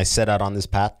ago when I set out on this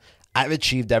path. I've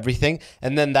achieved everything.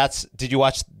 And then did you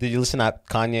listen to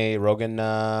Kanye Rogan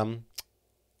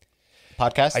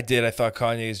podcast? I did. I thought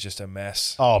Kanye is just a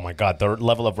mess. Oh my God, the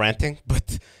level of ranting.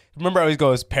 But remember, I always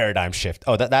goes paradigm shift.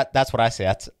 Oh, that's what I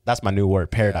say. That's my new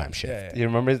word, paradigm shift. Yeah. You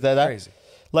remember that? Crazy.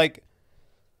 Like,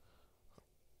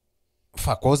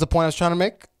 fuck, what was the point I was trying to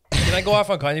make? Can I go off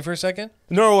on Kanye for a second?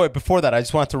 No, wait, before that, I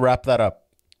just wanted to wrap that up.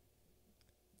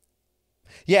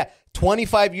 Yeah,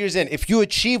 25 years in, if you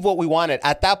achieve what we wanted,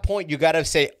 at that point, you got to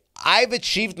say, I've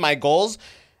achieved my goals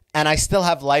and I still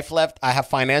have life left. I have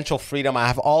financial freedom. I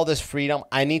have all this freedom.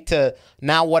 I need to,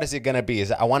 now what is it going to be?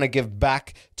 I want to give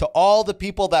back to all the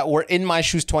people that were in my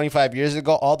shoes 25 years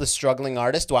ago, all the struggling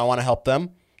artists. Do I want to help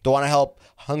them? Do I want to help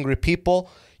hungry people?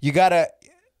 You got to,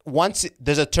 once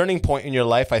there's a turning point in your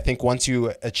life, I think once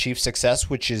you achieve success,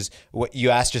 which is what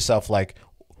you ask yourself, like,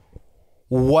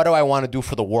 what do I want to do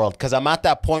for the world? Because I'm at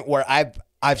that point where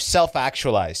I've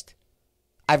self-actualized.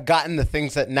 I've gotten the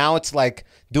things that now it's like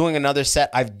doing another set.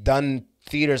 I've done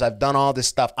theaters. I've done all this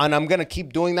stuff. And I'm going to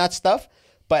keep doing that stuff.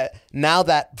 But now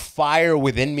that fire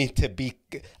within me to be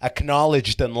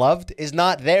acknowledged and loved is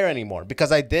not there anymore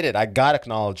because I did it. I got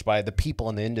acknowledged by the people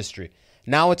in the industry.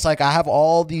 Now it's like I have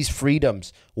all these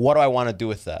freedoms. What do I want to do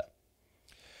with that?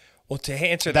 Well, to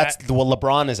answer that's what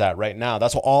LeBron is at right now.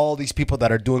 That's what all these people that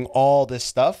are doing all this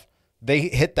stuff, they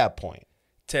hit that point.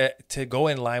 To go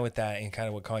in line with that and kind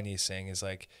of what Kanye is saying is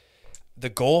like, the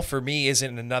goal for me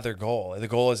isn't another goal. The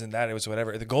goal isn't that, it was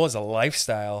whatever. The goal is a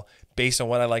lifestyle based on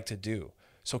what I like to do.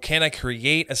 So can I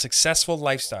create a successful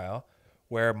lifestyle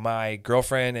where my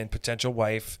girlfriend and potential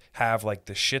wife have like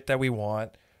the shit that we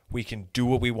want? We can do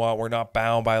what we want. We're not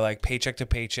bound by like paycheck to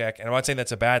paycheck. And I'm not saying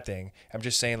that's a bad thing. I'm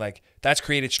just saying like that's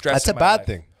created stress. That's a bad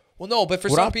thing. Well, no, but for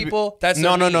some people, that's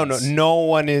no. No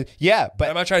one is. Yeah, but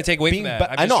I'm not trying to take away from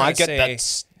that. I know. I get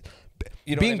that.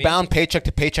 You know being bound paycheck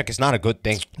to paycheck is not a good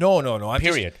thing. No.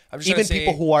 Period. Even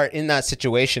people who are in that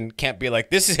situation can't be like,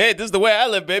 this is the way I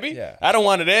live, baby. Yeah. I don't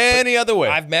want it any other way.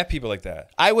 I've met people like that.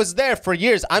 I was there for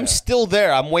years. I'm still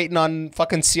there. I'm waiting on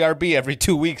fucking CRB every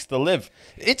 2 weeks to live.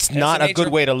 It's not a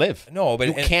good way to live. No, but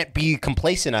you can't be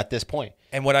complacent at this point.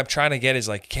 And what I'm trying to get is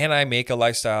like, can I make a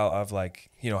lifestyle of like,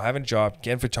 having a job,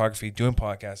 getting photography, doing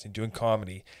podcasting, doing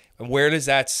comedy, and where does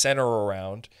that center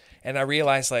around? And I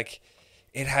realized like,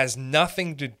 it has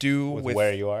nothing to do with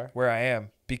where you are, where I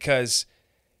am, because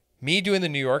me doing the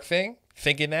New York thing,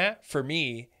 thinking that for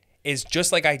me is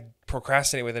just like I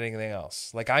procrastinate with anything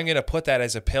else. Like I'm going to put that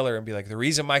as a pillar and be like, the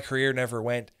reason my career never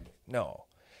went. No,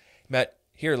 Matt,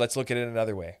 here, let's look at it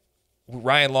another way.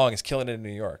 Ryan Long is killing it in New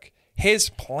York. His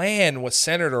plan was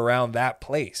centered around that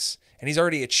place, and he's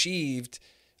already achieved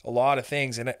a lot of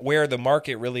things, and where the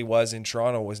market really was in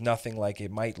Toronto was nothing like it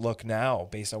might look now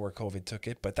based on where COVID took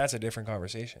it, but that's a different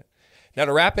conversation. Now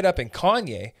to wrap it up in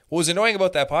Kanye, what was annoying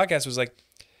about that podcast was like,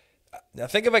 now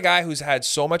think of a guy who's had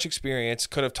so much experience,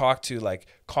 could have talked to like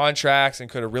contracts and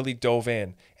could have really dove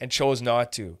in and chose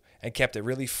not to and kept it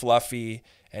really fluffy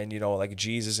and, like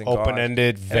Jesus and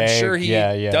open-ended, God. vague. And I'm sure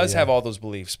he does have all those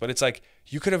beliefs, but it's like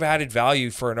you could have added value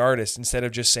for an artist instead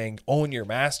of just saying, own your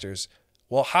masters.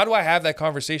 Well, how do I have that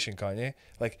conversation, Kanye?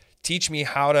 Like, teach me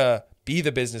how to be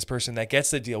the business person that gets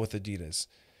the deal with Adidas.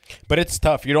 But it's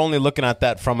tough. You're only looking at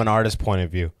that from an artist point of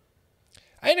view.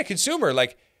 I ain't a consumer.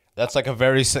 Like, that's like a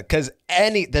very, because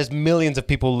there's millions of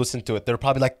people who listen to it. They're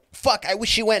probably like, fuck, I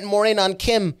wish he went more in on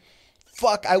Kim.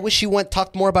 Fuck, I wish he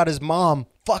talked more about his mom.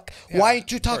 Fuck, why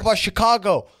didn't you talk about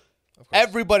Chicago?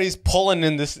 Everybody's pulling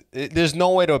in this. There's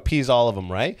no way to appease all of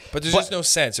them, right? But there's just no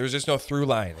sense. There was just no through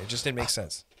line. It just didn't make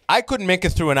sense. I couldn't make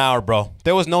it through an hour, bro.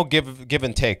 There was no give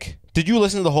and take. Did you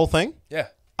listen to the whole thing? Yeah.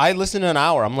 I listened to an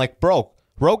hour. I'm like, bro,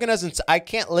 Rogan doesn't. I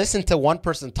can't listen to one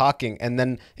person talking and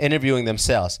then interviewing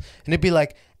themselves. And it'd be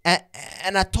like,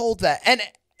 and I told that. And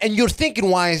you're thinking,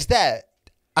 why is that?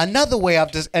 Another way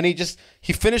of just, and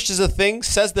he finishes a thing,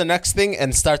 says the next thing,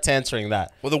 and starts answering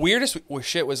that. Well, the weirdest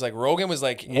shit was like Rogan was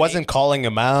like wasn't calling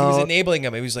him out. He was enabling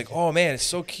him. He was like, "Oh man, it's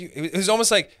so cute." It was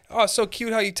almost like, "Oh, it's so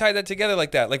cute how you tied that together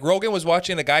like that." Like Rogan was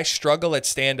watching a guy struggle at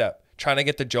stand up, trying to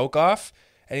get the joke off,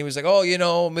 and he was like,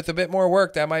 "Oh, with a bit more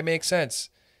work, that might make sense."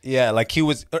 Yeah, like he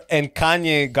was, and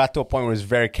Kanye got to a point where he was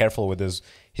very careful with his.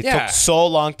 He took so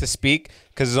long to speak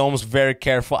because he's almost very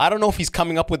careful. I don't know if he's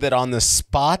coming up with it on the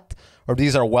spot, or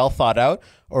these are well thought out,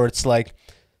 or it's like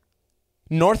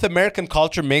North American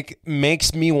culture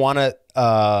makes me want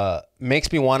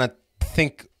to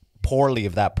think poorly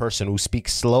of that person who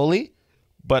speaks slowly,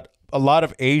 but a lot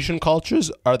of Asian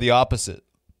cultures are the opposite.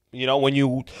 When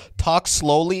you talk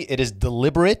slowly, it is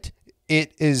deliberate.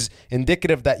 It is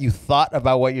indicative that you thought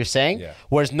about what you're saying. Yeah.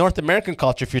 Whereas North American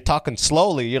culture, if you're talking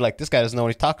slowly, you're like, this guy doesn't know what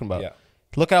he's talking about. Yeah.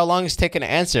 Look at how long he's taking to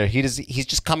answer. He's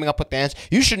just coming up with the answer.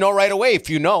 You should know right away if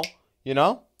you know.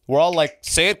 We're all like,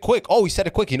 say it quick. Oh, he said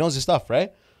it quick. He knows his stuff,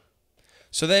 right?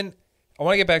 So then I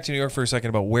want to get back to New York for a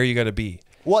second about where you got to be.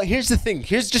 Well, here's the thing.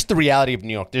 Here's just the reality of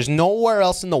New York. There's nowhere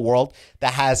else in the world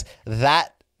that has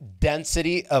that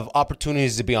density of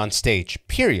opportunities to be on stage,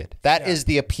 period. That is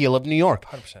the appeal of New York.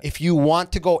 100%. If you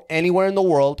want to go anywhere in the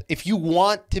world, if you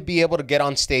want to be able to get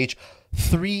on stage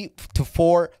 3 to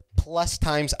 4 plus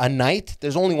times a night,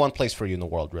 there's only one place for you in the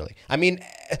world, really. I mean,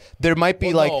 there might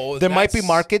be might be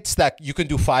markets that you can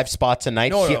do 5 spots a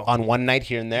night on one night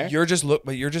here and there. You're just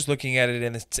looking at it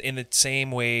in the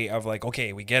same way of like,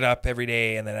 okay, we get up every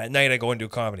day and then at night I go and do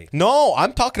comedy. No,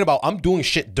 I'm talking about I'm doing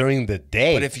shit during the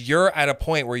day. But if you're at a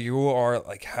point where you are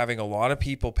like having a lot of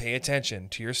people pay attention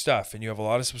to your stuff and you have a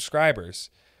lot of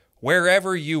subscribers,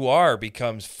 wherever you are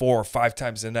becomes 4 or 5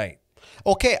 times a night.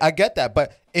 Okay, I get that.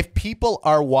 But if people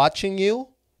are watching you,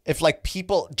 if like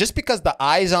people, just because the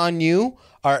eyes on you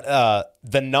are,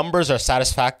 the numbers are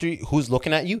satisfactory, who's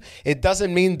looking at you, it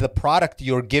doesn't mean the product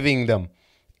you're giving them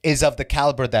is of the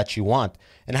caliber that you want.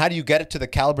 And how do you get it to the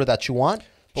caliber that you want?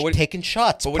 Taking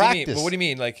shots, but practice. What do you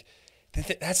mean? Like,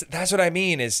 that's what I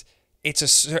mean is it's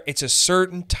a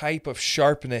certain type of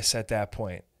sharpness at that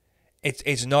point.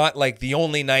 It's not like the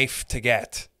only knife to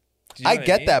get. I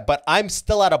get that, but I'm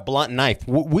still at a blunt knife.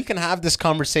 We can have this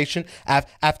conversation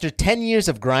after 10 years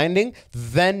of grinding.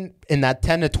 Then in that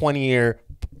 10 to 20 year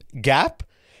gap,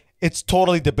 it's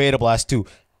totally debatable as to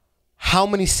how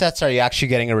many sets are you actually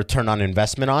getting a return on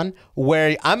investment on,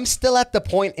 where I'm still at the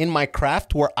point in my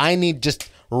craft where I need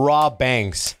just raw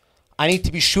bangs. I need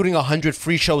to be shooting 100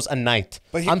 free shows a night.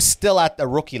 But I'm still at the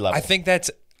rookie level. I think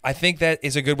that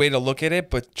is a good way to look at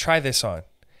it, but try this on.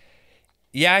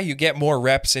 Yeah, you get more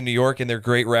reps in New York, and they're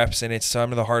great reps, and it's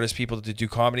some of the hardest people to do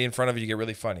comedy in front of. You get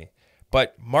really funny.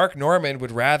 But Mark Norman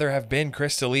would rather have been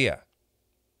Chris D'Elia.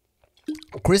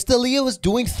 Chris D'Elia was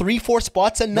doing 3-4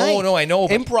 spots a night. No, I know.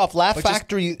 Improv, Laugh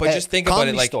Factory, but just think about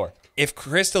it. Like, store. If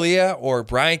Chris D'Elia or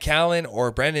Brian Callen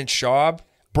or Brendan Schaub,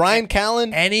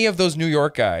 any of those New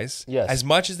York guys, yes, as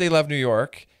much as they love New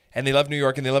York, and they love New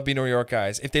York, and they love being New York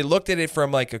guys, if they looked at it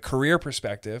from like a career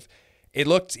perspective, it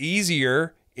looked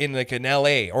easier in like an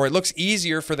LA, or it looks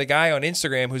easier for the guy on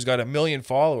Instagram who's got 1 million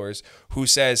followers who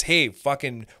says, hey,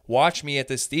 fucking watch me at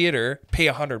this theater, pay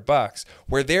 $100,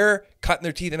 where they're cutting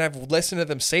their teeth. And I've listened to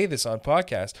them say this on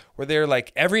podcasts where they're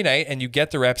like every night and you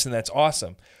get the reps and that's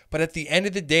awesome. But at the end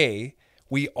of the day,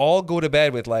 we all go to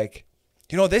bed with like,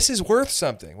 you know, this is worth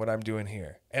something, what I'm doing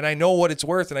here. And I know what it's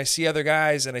worth. And I see other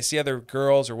guys and I see other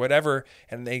girls or whatever,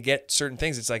 and they get certain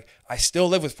things. It's like, I still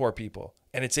live with 4 people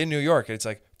and it's in New York. And it's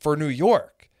like, for New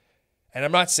York. And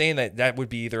I'm not saying that would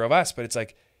be either of us, but it's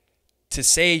like to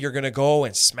say you're going to go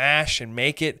and smash and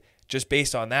make it just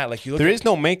based on that. Like, you look there is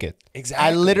no make it. Exactly.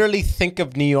 I literally think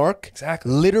of New York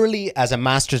literally as a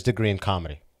master's degree in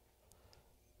comedy.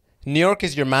 New York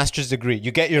is your master's degree.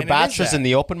 You get your bachelor's in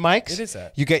the open mics. It is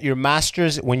that. You get your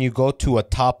master's when you go to a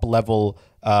top level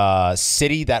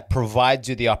city that provides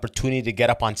you the opportunity to get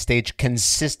up on stage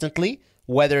consistently,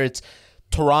 whether it's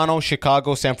Toronto,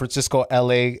 Chicago, San Francisco,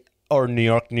 LA, or New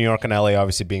York and LA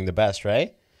obviously being the best,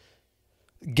 right?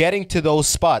 Getting to those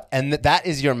spots, and that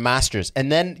is your master's.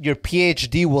 And then your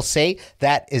PhD will say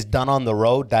that is done on the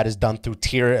road, that is done through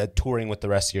touring with the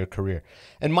rest of your career.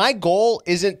 And my goal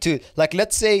isn't to, like,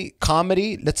 let's say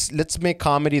comedy, let's make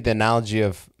comedy the analogy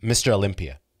of Mr.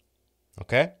 Olympia,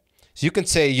 okay? So you can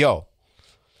say, yo,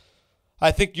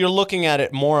 I think you're looking at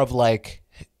it more of like,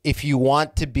 if you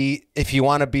want to be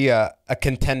a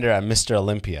contender at Mr.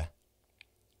 Olympia,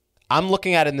 I'm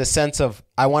looking at it in the sense of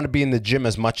I want to be in the gym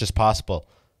as much as possible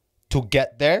to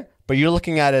get there. But you're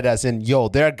looking at it as in, yo,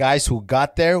 there are guys who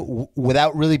got there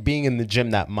without really being in the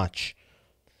gym that much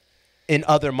in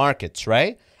other markets,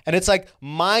 right? And it's like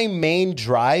my main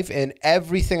drive in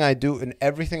everything I do and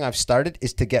everything I've started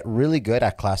is to get really good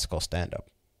at classical stand-up.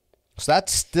 So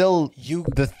that's still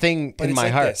the thing in my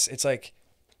heart. It's like,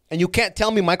 and you can't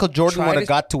tell me Michael Jordan would have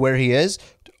got to where he is.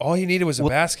 All he needed was a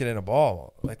basket and a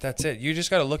ball. Like, that's it. You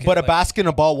just got to look at it. But a basket and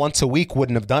a ball once a week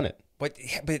wouldn't have done it. But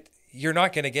you're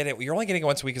not going to get it. You're only getting it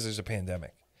once a week because there's a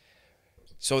pandemic.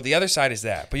 So the other side is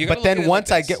that. But then once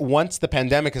the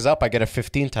pandemic is up, I get it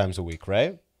 15 times a week,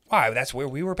 right? Wow, that's where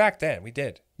we were back then. We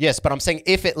did. Yes, but I'm saying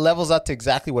if it levels out to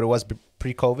exactly what it was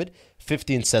pre-COVID,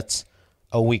 15 sets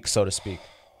a week, so to speak.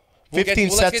 15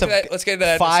 sets of 5. Let's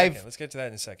get to that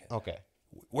in a second. Okay.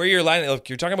 Where you're lining, look,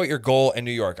 you're talking about your goal in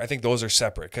New York. I think those are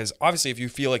separate because obviously, if you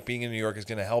feel like being in New York is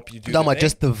going to help you do,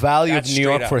 just the value of New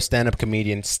York for a stand-up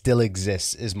comedian still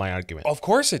exists, is my argument. Of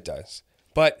course, it does.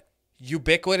 But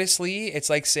ubiquitously, it's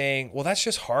like saying, "Well, that's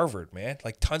just Harvard, man."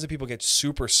 Like tons of people get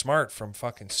super smart from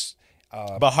fucking.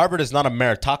 But Harvard is not a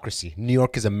meritocracy. New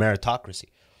York is a meritocracy.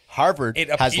 Harvard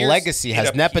has legacy,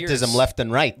 has nepotism left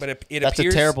and right. But that's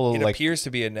a terrible. It appears to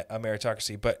be a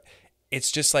meritocracy, but. It's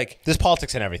just like... There's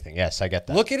politics in everything. Yes, I get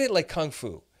that. Look at it like Kung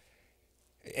Fu.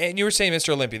 And you were saying Mr.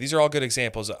 Olympia. These are all good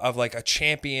examples of like a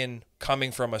champion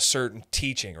coming from a certain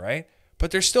teaching, right?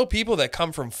 But there's still people that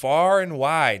come from far and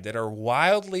wide that are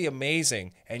wildly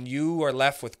amazing, and you are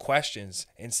left with questions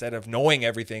instead of knowing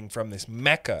everything from this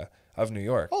mecca of New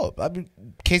York. Oh, I mean,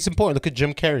 case in point, look at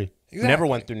Jim Carrey. Exactly. Never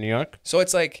went through New York. So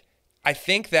it's like, I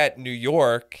think that New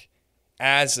York,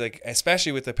 as like,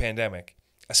 especially with the pandemic,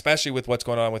 especially with what's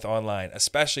going on with online,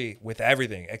 especially with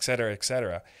everything, et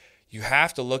cetera, you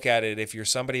have to look at it if you're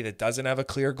somebody that doesn't have a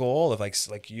clear goal of like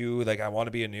I want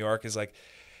to be in New York, is like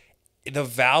the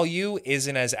value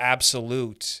isn't as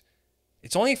absolute.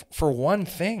 It's only for one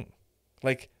thing.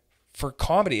 like for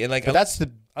comedy. And like, But that's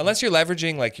the unless you're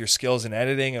leveraging like your skills in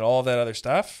editing and all of that other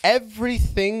stuff.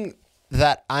 everything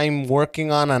that I'm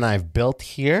working on and I've built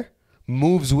here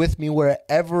moves with me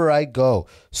wherever I go.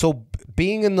 So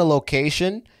being in the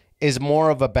location is more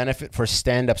of a benefit for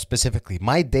stand-up specifically.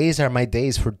 My days are my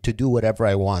days to do whatever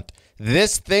I want.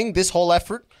 This whole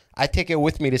effort, I take it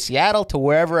with me to Seattle, to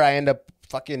wherever I end up,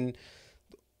 fucking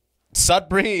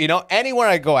Sudbury, you know, anywhere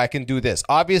I go, I can do this.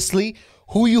 Obviously,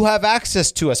 who you have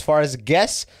access to as far as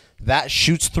guests, that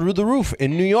shoots through the roof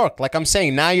in New York. Like I'm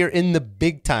saying, now you're in the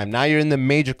big time. Now you're in the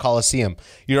major Coliseum.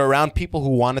 You're around people who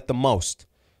want it the most.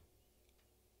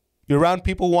 You're around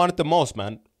people who want it the most,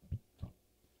 man.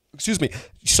 Excuse me.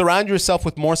 Surround yourself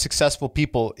with more successful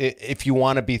people if you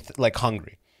want to be like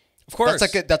hungry. Of course.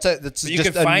 That's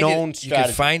just a known strategy. You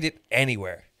can find it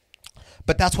anywhere.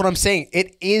 But that's what I'm saying.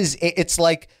 It's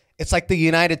like the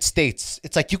United States.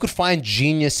 It's like you could find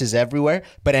geniuses everywhere,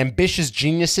 but ambitious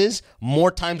geniuses,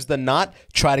 more times than not,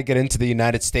 try to get into the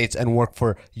United States and work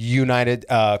for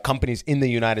companies in the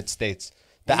United States.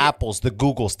 The Apples, the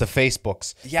Googles, the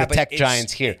Facebooks, the tech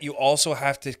giants here. You also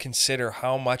have to consider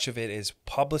how much of it is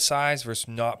publicized versus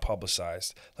not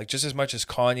publicized. Like just as much as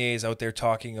Kanye is out there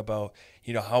talking about,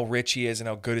 you know, how rich he is and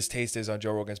how good his taste is on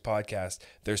Joe Rogan's podcast,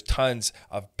 there's tons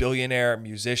of billionaire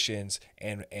musicians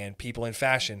and people in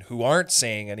fashion who aren't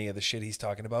saying any of the shit he's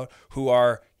talking about, who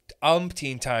are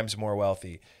umpteen times more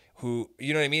wealthy, who,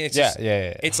 you know what I mean? It's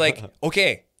It's like,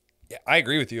 okay, I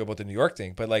agree with you about the New York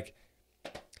thing, but like,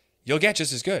 you'll get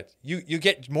just as good. You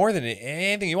get more than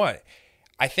anything you want.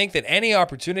 I think that any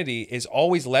opportunity is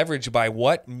always leveraged by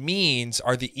what means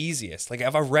are the easiest. Like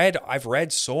I've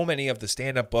read so many of the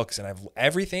stand-up books, and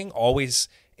everything always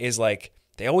is like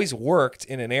they always worked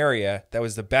in an area that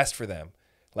was the best for them.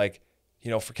 Like,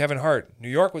 you know, for Kevin Hart, New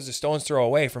York was a stone's throw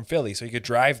away from Philly, so you could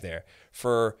drive there.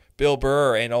 For Bill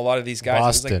Burr and a lot of these guys, it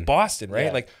was like Boston, right?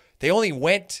 Yeah. Like they only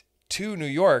went to New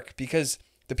York because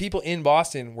the people in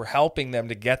Boston were helping them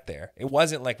to get there. It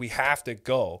wasn't like we have to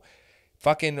go.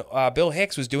 Fucking Bill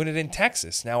Hicks was doing it in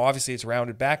Texas. Now, obviously, it's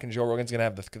rounded back and Joe Rogan's going to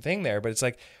have the thing there. But it's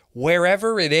like,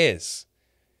 wherever it is,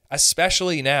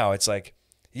 especially now, it's like,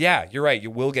 yeah, you're right.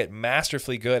 You will get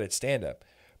masterfully good at stand-up.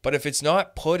 But if it's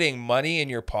not putting money in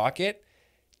your pocket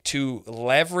to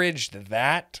leverage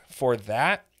that for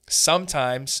that,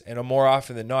 sometimes, and more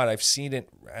often than not, I've seen it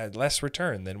at less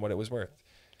return than what it was worth.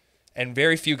 And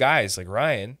very few guys like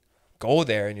Ryan go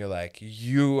there and you're like,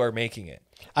 you are making it.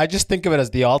 I just think of it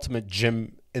as the ultimate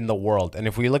gym in the world. And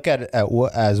if we look at it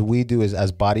as we do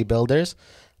as bodybuilders,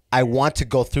 I want to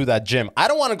go through that gym. I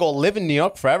don't want to go live in New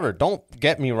York forever. Don't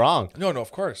get me wrong. No,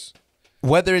 of course.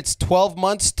 Whether it's 12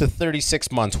 months to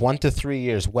 36 months, 1 to 3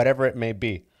 years, whatever it may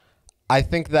be. I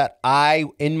think that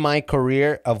in my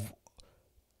career of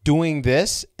doing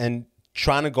this and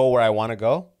trying to go where I want to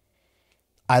go,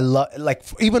 I love, like,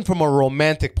 even from a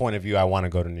romantic point of view, I want to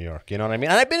go to New York. You know what I mean?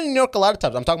 And I've been in New York a lot of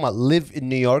times. I'm talking about live in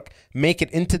New York, make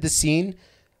it into the scene,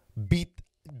 beat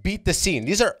the scene.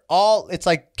 These are all, it's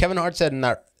like Kevin Hart said in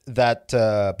that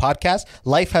podcast,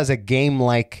 life has a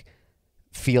game-like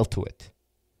feel to it.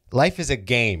 Life is a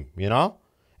game, you know?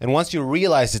 And once you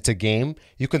realize it's a game,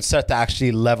 you can start to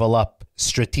actually level up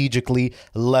strategically,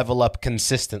 level up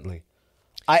consistently.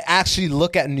 I actually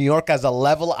look at New York as a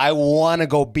level I want to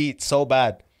go beat so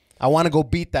bad. I want to go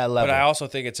beat that level. But I also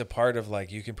think it's a part of,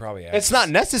 like, you can probably access. It's not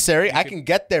necessary. I can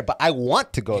get there, but I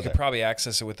want to go there. You could probably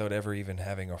access it without ever even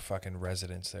having a fucking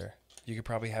residence there. You could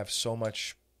probably have so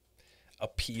much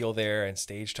appeal there and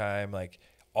stage time. Like,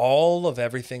 all of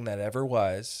everything that ever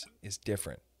was is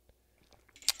different.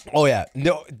 Oh, yeah.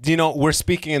 No, you know, we're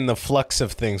speaking in the flux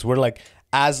of things. We're like,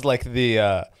 as like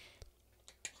the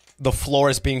floor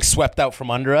is being swept out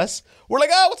from under us, we're like,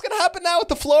 oh, what's going to happen now with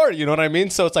the floor? You know what I mean?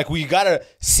 So it's like, we got to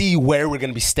see where we're going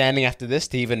to be standing after this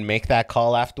to even make that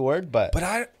call afterward. But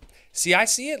I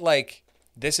see it like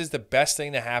this is the best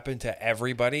thing to happen to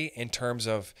everybody in terms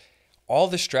of all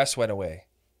the stress went away.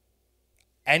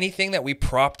 Anything that we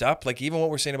propped up, like even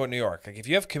what we're saying about New York, like if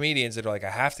you have comedians that are like,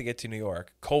 I have to get to New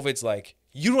York, COVID's like,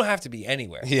 you don't have to be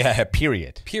anywhere. Yeah,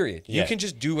 period. Yeah. You can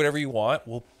just do whatever you want.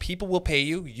 Well, people will pay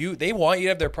you. They want you to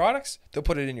have their products, they'll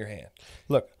put it in your hand.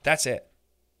 Look, that's it.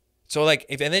 So like,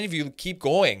 if you keep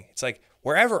going, it's like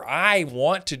wherever I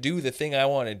want to do the thing I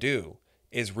want to do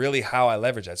is really how I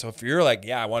leverage that. So if you're like,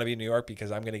 yeah, I want to be in New York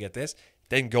because I'm going to get this,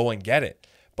 then go and get it.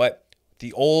 But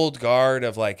the old guard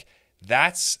of like,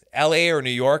 that's LA or New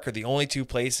York are the only two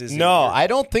places. No, I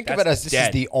don't think of it as this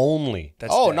is the only.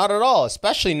 That's dead. Not at all.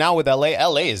 Especially now with LA.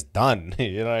 LA is done.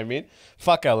 You know what I mean?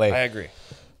 Fuck LA. I agree.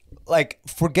 Like,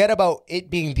 forget about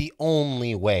it being the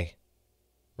only way.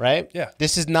 right? Yeah.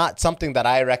 This is not something that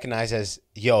I recognize as,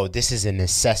 yo, this is a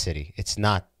necessity. It's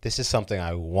not. This is something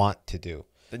I want to do.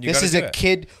 Then you This gotta is do a it.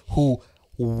 kid who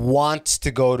wants to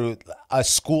go to a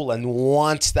school and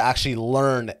wants to actually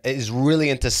learn, is really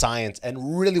into science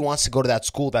and really wants to go to that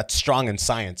school that's strong in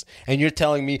science. And you're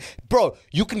telling me, bro,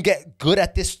 you can get good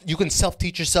at this. You can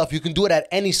self-teach yourself. You can do it at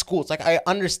any school. It's like, I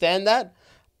understand that.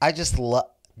 I just love,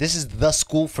 this is the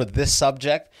school for this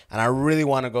subject. And I really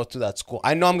want to go to that school.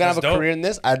 I know I'm going to have a career in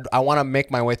this. I want to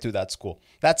make my way through that school.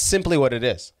 That's simply what it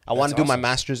is. I want to do my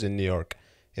master's in New York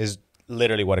is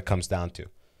literally what it comes down to.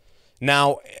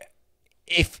 Now,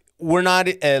 if we're not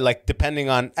like depending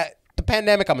on the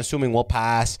pandemic, I'm assuming will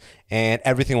pass and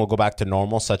everything will go back to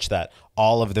normal such that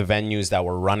all of the venues that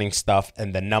were running stuff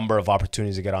and the number of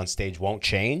opportunities to get on stage won't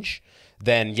change,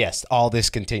 then yes, all this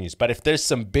continues. But if there's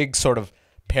some big sort of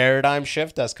paradigm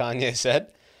shift, as Kanye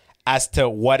said, as to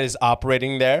what is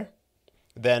operating there,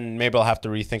 then maybe I'll have to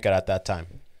rethink it at that time.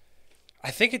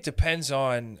 I think it depends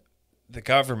on the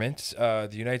government, the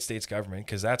United States government,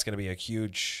 because that's going to be a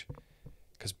huge...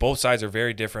 Because both sides are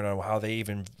very different on how they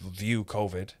even view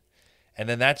COVID. And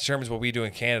then that determines what we do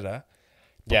in Canada.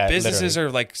 But Yeah, businesses literally.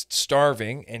 are like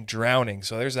starving and drowning.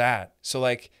 So there's that. So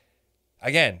like,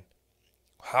 again,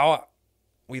 how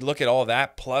we look at all of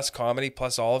that plus comedy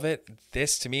plus all of it,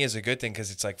 this to me is a good thing because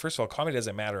it's like, first of all, comedy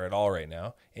doesn't matter at all right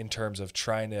now in terms of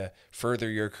trying to further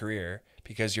your career,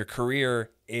 because your career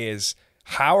is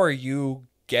how are you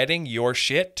getting your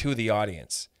shit to the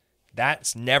audience?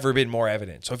 That's never been more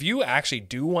evident. So if you actually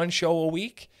do one show a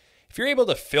week, if you're able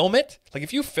to film it, like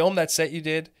if you film that set you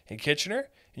did in Kitchener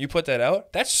and you put that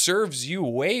out, that serves you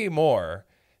way more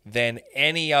than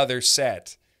any other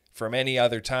set from any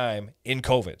other time in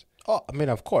COVID. Oh, I mean,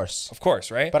 of course. Of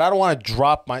course, right? But I don't want to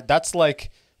drop my... That's like...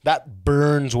 That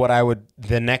burns what I would...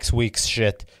 The next week's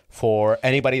shit for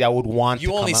anybody that would want to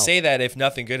you come only out. say that if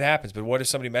nothing good happens. But what if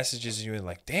somebody messages you and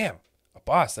like, damn,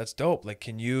 boss, that's dope. Like,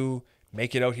 can you...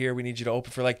 make it out here. We need you to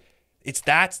open for like,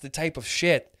 that's the type of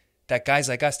shit that guys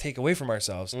like us take away from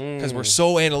ourselves because we're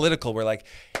so analytical. We're like,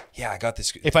 yeah, I got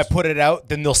this. If I put it out,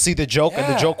 then they'll see the joke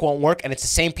and the joke won't work. And it's the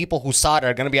same people who saw it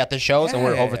are going to be at the shows and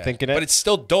we're overthinking it. But it's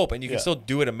still dope and you can still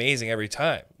do it amazing every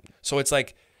time. So it's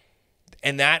like,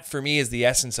 and that for me is the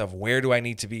essence of where do I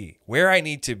need to be? Where I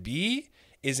need to be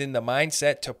is in the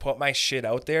mindset to put my shit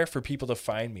out there for people to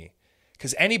find me.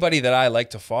 Because anybody that I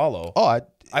like to follow,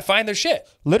 I find their shit.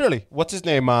 Literally. What's his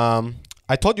name?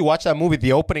 I told you, watch that movie,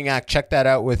 The Opening Act. Check that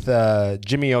out with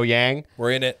Jimmy O Yang.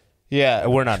 We're in it. Yeah,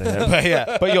 we're not in it. But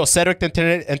yeah. But yo, Cedric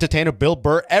the Entertainer, Bill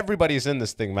Burr, everybody's in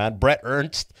this thing, man. Brett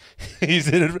Ernst. He's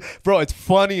in it. Bro, it's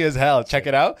funny as hell. Check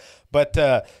it out. But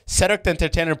Cedric the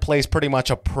Entertainer plays pretty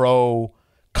much a pro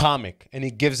comic. And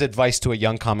he gives advice to a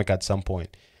young comic at some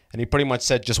point. And he pretty much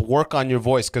said, just work on your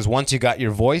voice. Because once you got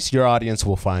your voice, your audience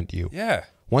will find you. Yeah.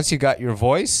 Once you got your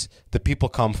voice, the people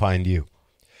come find you.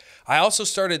 I also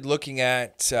started looking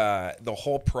at the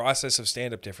whole process of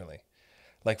stand-up differently.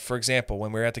 Like, for example,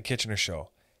 when we were at the Kitchener show,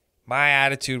 my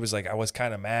attitude was like, I was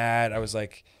kind of mad. I was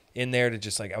like in there to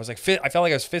just like, I felt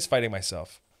like I was fist fighting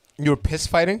myself. You were piss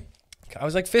fighting? I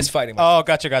was like fist fighting myself. Oh,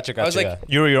 gotcha. I was like, yeah.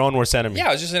 You were your own worst enemy. Yeah,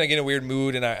 I was just in a weird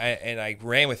mood and I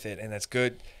ran with it, and that's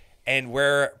good. And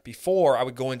where before I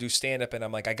would go and do stand-up and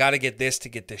I'm like, I got to get this to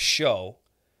get this show.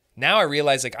 Now I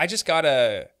realize like I just got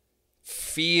to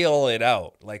feel it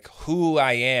out, like who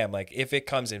I am. Like if it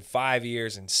comes in 5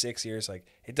 years and 6 years, like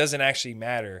it doesn't actually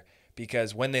matter,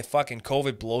 because when the fucking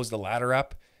COVID blows the ladder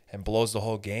up and blows the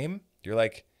whole game, you're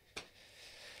like,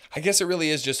 I guess it really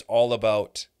is just all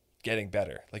about getting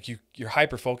better. Like you're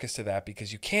hyper focused to that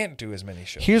because you can't do as many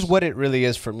shows. Here's what it really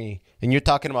is for me. And you're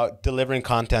talking about delivering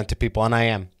content to people, and I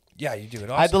am. Yeah, you do it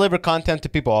awesome. I deliver content to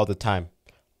people all the time.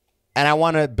 And I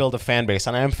want to build a fan base,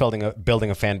 and I am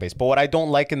building a fan base. But what I don't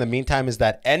like in the meantime is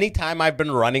that anytime I've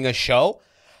been running a show,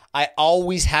 I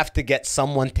always have to get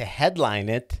someone to headline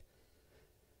it,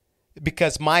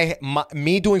 because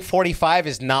me doing 45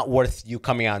 is not worth you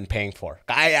coming out and paying for.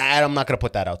 I'm not going to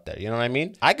put that out there. You know what I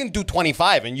mean? I can do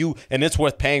 25 and it's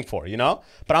worth paying for, you know?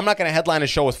 But I'm not going to headline a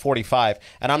show with 45,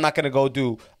 and I'm not going to go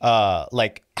do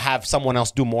like have someone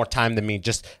else do more time than me.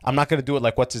 I'm not going to do it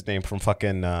like what's his name from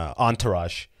fucking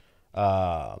Entourage.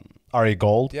 Ari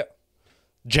Gold. Yep.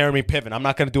 Jeremy Piven. I'm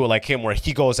not going to do it like him where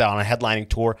he goes out on a headlining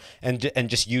tour and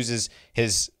just uses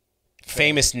his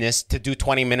famousness to do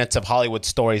 20 minutes of Hollywood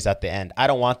stories at the end. I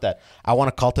don't want that. I want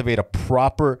to cultivate a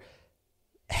proper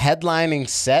headlining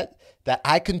set that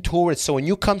I can tour with. So when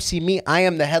you come see me, I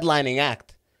am the headlining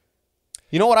act.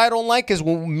 You know what I don't like is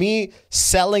when me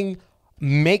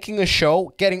making a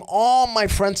show, getting all my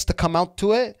friends to come out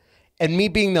to it, and me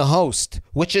being the host,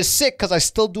 which is sick because I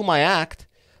still do my act,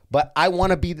 But I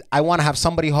want to have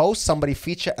somebody host, somebody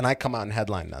feature, and I come out and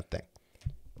headline that thing.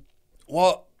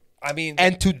 Well, I mean,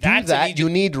 and to do that, you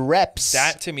need reps.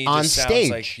 That to me on just stage.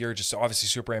 Sounds like you're just obviously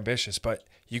super ambitious, but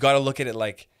you got to look at it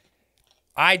like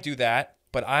I do that,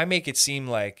 but I make it seem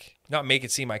like, not make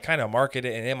it seem, I kind of market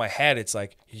it, and in my head, it's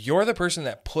like you're the person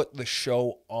that put the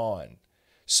show on.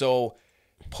 So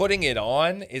putting it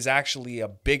on is actually a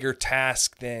bigger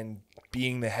task than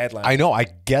being the headline. I know, I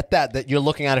get that you're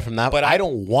looking at it from that, but I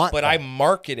don't want. But that. I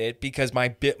market it because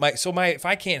if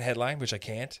I can't headline, which I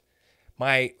can't.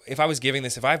 If I was giving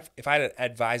this, if I had an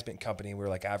advisement company and we were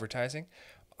like advertising,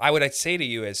 I'd say to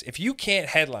you is, if you can't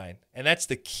headline, and that's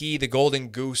the key, the golden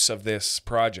goose of this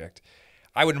project,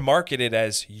 I would market it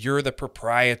as you're the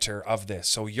proprietor of this.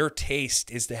 So your taste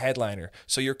is the headliner.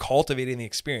 So you're cultivating the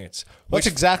experience. That's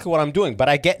exactly what I'm doing. But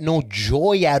I get no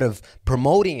joy out of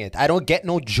promoting it. I don't get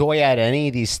no joy out of any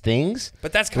of these things.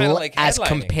 But that's kind of like as headlining.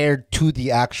 Compared to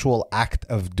the actual act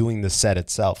of doing the set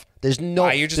itself. There's no,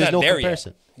 you're just there's not no there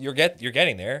comparison. Yet. You're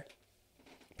getting there.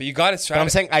 But you got to try. But I'm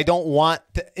saying I don't want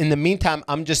in the meantime,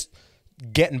 I'm just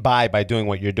getting by doing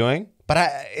what you're doing.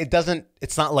 But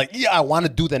it's not like, yeah, I want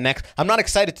to do the next. I'm not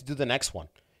excited to do the next one.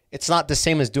 It's not the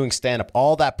same as doing stand-up.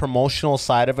 All that promotional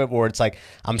side of it where it's like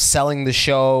I'm selling the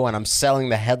show and I'm selling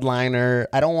the headliner.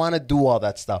 I don't want to do all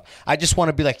that stuff. I just want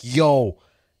to be like, yo,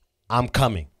 I'm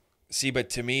coming. See, but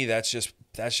to me, that's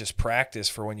just practice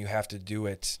for when you have to do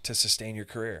it to sustain your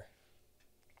career.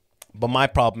 But my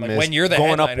problem is when you're the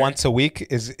going headliner, up once a week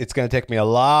it's going to take me a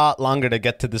lot longer to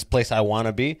get to this place I want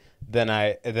to be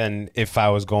than if I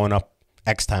was going up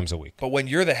X times a week. But when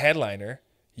you're the headliner,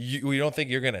 you don't think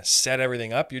you're going to set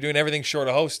everything up. You're doing everything short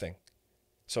of hosting.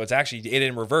 So it's actually it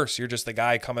in reverse. You're just the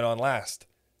guy coming on last.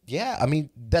 Yeah, I mean,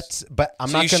 but I'm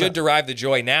so not you should derive the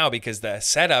joy now because the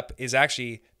setup is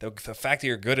actually, the fact that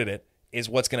you're good at it is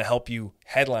what's going to help you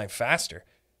headline faster.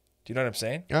 Do you know what I'm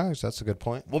saying? Yeah, that's a good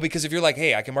point. Well, because if you're like,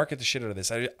 hey, I can market the shit out of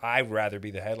this, I'd rather be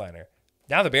the headliner.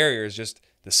 Now the barrier is just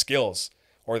the skills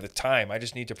or the time. I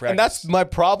just need to practice. And that's my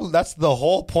problem. That's the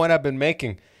whole point I've been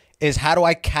making is how do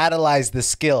I catalyze the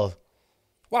skill?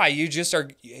 Why?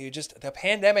 The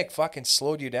pandemic fucking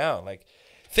slowed you down. Like,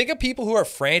 think of people who are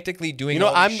frantically doing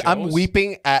all these shows. I'm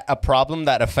weeping at a problem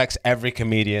that affects every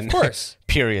comedian. Of course.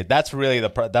 Period. That's really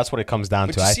that's what it comes down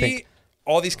to. I think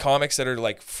all these comics that are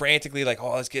like frantically like,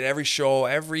 oh, let's get every show,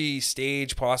 every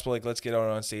stage possible. Like, let's get out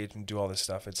on stage and do all this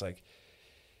stuff. It's like,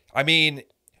 I mean,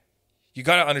 you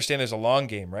got to understand there's a long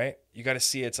game, right? You got to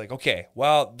see it's like, okay,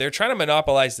 well, they're trying to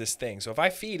monopolize this thing. So if I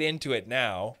feed into it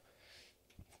now,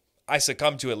 I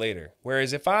succumb to it later.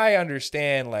 Whereas if I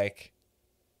understand, like,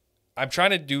 I'm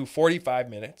trying to do 45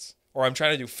 minutes or I'm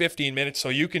trying to do 15 minutes so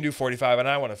you can do 45 and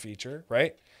I want to feature,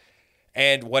 right?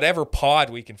 And whatever pod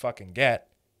we can fucking get,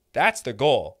 that's the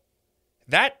goal.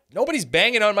 That nobody's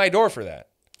banging on my door for that.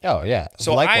 Oh yeah.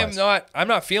 So likewise. I'm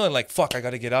not feeling like, fuck, I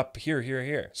got to get up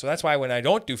here. So that's why when I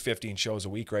don't do 15 shows a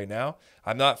week right now,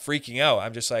 I'm not freaking out.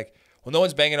 I'm just like, well, no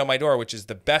one's banging on my door, which is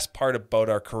the best part about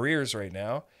our careers right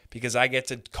now because I get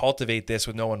to cultivate this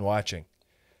with no one watching.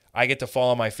 I get to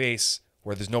fall on my face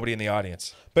where there's nobody in the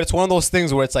audience. But it's one of those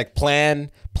things where it's like plan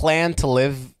to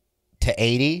live to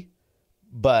 80,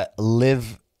 but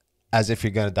live as if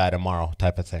you're going to die tomorrow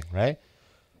type of thing, right?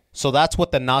 So that's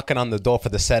what the knocking on the door for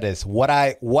the set is. What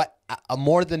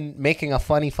more than making a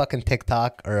funny fucking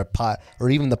TikTok or or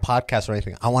even the podcast or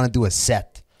anything, I want to do a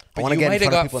set. But I want to get in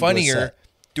front of people and do a set.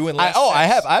 Doing less sets. I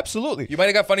have, absolutely. You might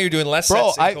have got funnier doing less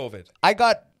sets in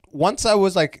COVID. Once I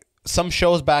was like some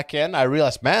shows back in, I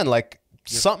realized, man, like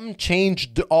something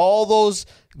changed. All those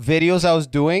videos I was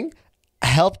doing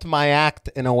helped my act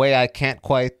in a way I can't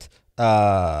quite,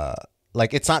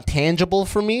 like it's not tangible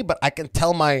for me, but I can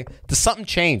tell something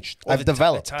changed. I've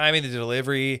developed. The timing, the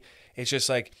delivery. It's just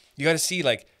like, you got to see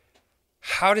like,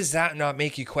 how does that not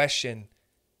make you question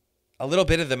a little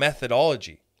bit of the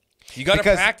methodology? You got to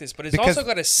practice, but it's also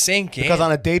got to sink in. Because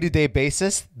on a day-to-day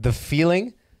basis, the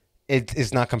feeling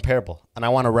is not comparable. And I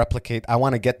want to replicate, I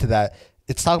want to get to that.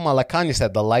 It's talking about, like Kanye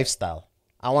said, the lifestyle.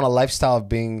 I want a lifestyle of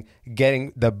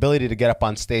getting the ability to get up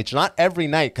on stage. Not every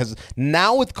night, because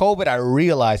now with COVID, I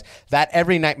realize that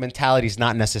every night mentality is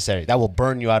not necessary. That will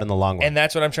burn you out in the long run. And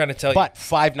that's what I'm trying to tell you. But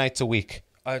 5 nights a week.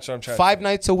 That's what I'm trying 5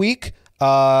 nights a week.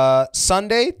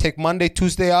 Sunday, take Monday,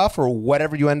 Tuesday off, or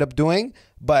whatever you end up doing.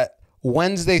 But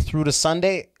Wednesday through to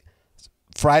Sunday,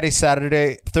 Thursday,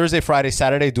 Friday,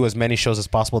 Saturday, do as many shows as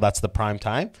possible. That's the prime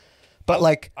time. But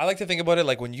I like to think about it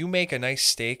like when you make a nice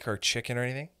steak or chicken or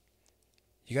anything,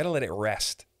 you got to let it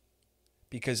rest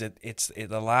because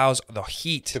it allows the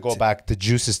heat to go back, the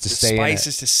juices to stay in it. The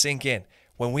spices to sink in.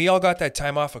 When we all got that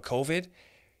time off of COVID,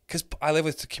 because I live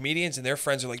with comedians and their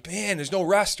friends are like, man, there's no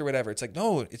rest or whatever. It's like,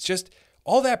 no, it's just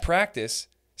all that practice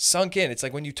sunk in. It's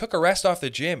like when you took a rest off the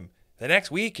gym, the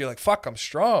next week you're like, fuck, I'm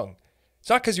strong. It's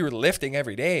not because you were lifting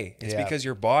every day. It's because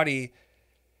your body,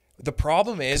 the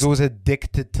problem is. It was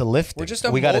addicted to lifting. We're just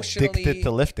we got addicted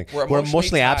to lifting. We're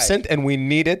emotionally absent and we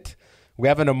need it. We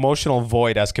have an emotional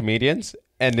void as comedians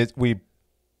and we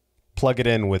plug it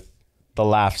in with the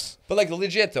laughs. But like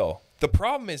legit though, the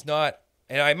problem is not,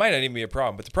 and it might not even be a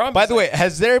problem, but the problem By is the way,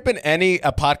 has there been a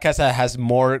podcast that has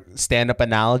more stand-up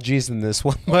analogies than this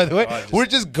one, by the way? We're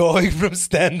just going from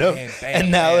stand-up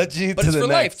analogy to the next. But it's for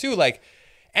life too. Like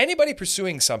anybody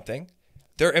pursuing something,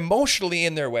 they're emotionally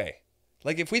in their way.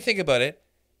 Like if we think about it,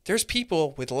 there's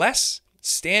people with less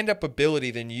stand-up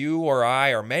ability than you or I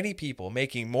or many people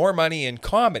making more money in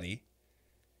comedy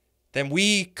than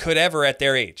we could ever at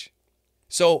their age.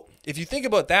 So if you think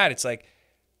about that, it's like,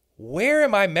 where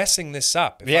am I messing this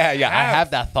up? I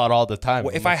have that thought all the time.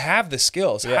 If I have the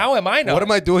skills, how am I not? What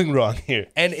am I doing wrong here?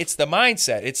 And it's the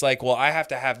mindset. It's like, well, I have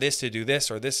to have this to do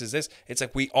this, or this is this. It's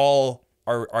like we all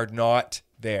are not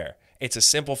there. It's a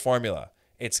simple formula.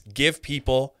 It's give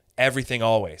people everything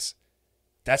always.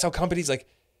 That's how companies like,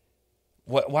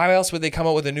 why else would they come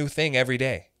out with a new thing every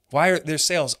day? Why are there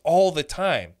sales all the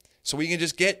time? So we can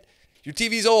just get, your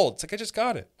TV's old. It's like, I just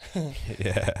got it.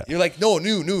 You're like, no,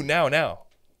 new, now.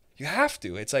 You have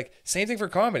to. It's like, same thing for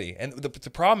comedy. And the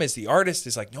problem is the artist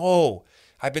is like, no,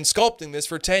 I've been sculpting this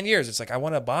for 10 years. It's like, I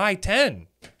want to buy 10.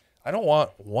 I don't want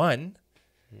one.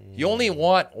 You only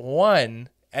want one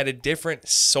at a different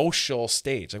social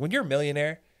stage. Like when you're a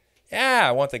millionaire,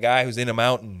 I want the guy who's in a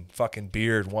mountain, fucking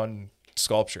beard, one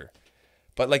sculpture.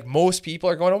 But like most people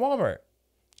are going to Walmart.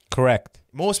 Correct.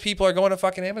 Most people are going to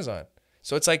fucking Amazon.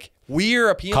 So it's like we're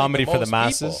appealing comedy to for most the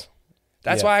masses. People.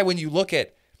 That's why when you look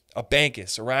at a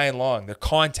Bankus, a Ryan Long, their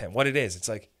content, what it is, it's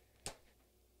like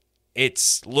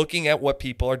it's looking at what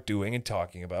people are doing and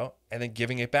talking about and then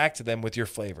giving it back to them with your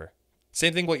flavor.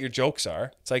 Same thing what your jokes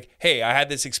are. It's like, hey, I had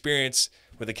this experience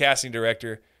with a casting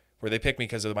director where they picked me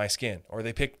because of my skin or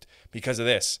they picked because of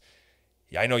this.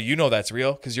 Yeah, I know you know that's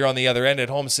real because you're on the other end at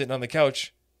home sitting on the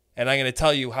couch and I'm going to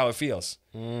tell you how it feels.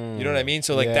 You know what I mean?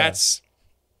 So like that's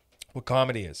what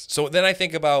comedy is. So then I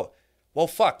think about, well,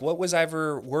 fuck, what was I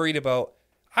ever worried about?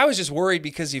 I was just worried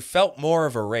because you felt more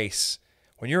of a race.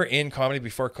 When you were in comedy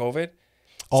before COVID.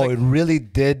 It really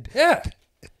did. Yeah.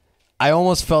 I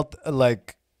almost felt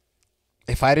like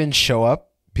if I didn't show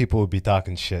up, people would be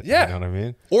talking shit. Yeah. You know what I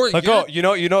mean? Or like,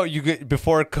 you get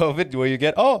before COVID where you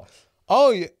get,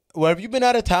 where have you been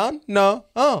out of town? No.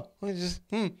 I just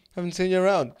haven't seen you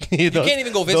around. You can't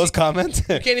even go visit those comments.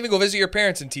 You can't even go visit your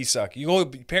parents in T-Suck. You go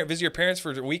visit your parents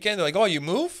for a weekend. They're like, oh, you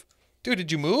move? Dude,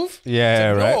 did you move?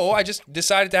 Yeah, like, right. No, I just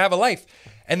decided to have a life.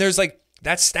 And there's like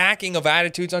that stacking of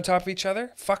attitudes on top of each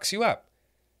other fucks you up.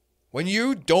 When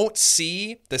you don't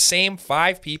see the same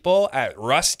 5 people at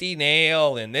Rusty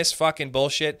Nail and this fucking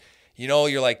bullshit,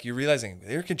 you're realizing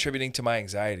they're contributing to my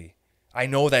anxiety. I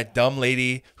know that dumb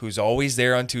lady who's always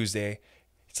there on Tuesday.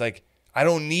 It's like, I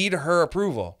don't need her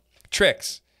approval.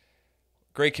 Tricks.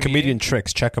 Great comedian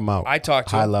Tricks. Check him out. I talked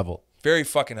to high him. level. Very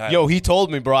fucking high. Yo, he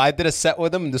told me, bro, I did a set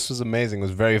with him and this was amazing. It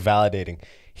was very validating.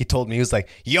 He told me, he was like,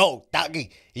 yo,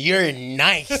 doggy, you're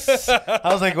nice. I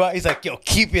was like, what? He's like, yo,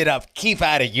 keep it up. Keep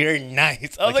at it. You're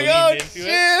nice. I was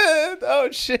like, oh,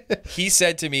 shit. He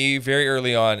said to me very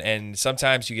early on, and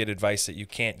sometimes you get advice that you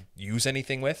can't use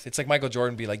anything with. It's like Michael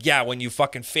Jordan be like, yeah, when you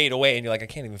fucking fade away, and you're like, I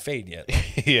can't even fade yet.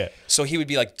 Yeah. So he would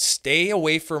be like, stay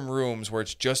away from rooms where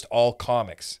it's just all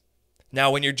comics.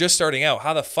 Now, when you're just starting out,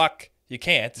 how the fuck you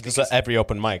can't? Just every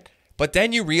open mic. But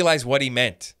then you realize what he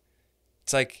meant.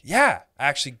 It's like, yeah,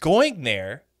 actually going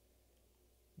there,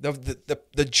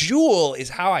 the jewel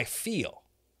is how I feel.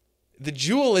 The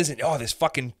jewel isn't, this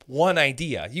fucking one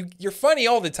idea. You're funny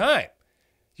all the time.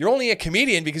 You're only a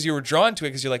comedian because you were drawn to it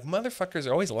because you're like, motherfuckers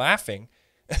are always laughing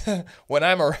when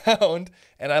I'm around.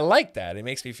 And I like that. It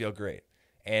makes me feel great.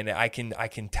 And I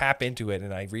can tap into it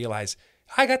and I realize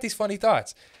I got these funny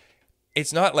thoughts.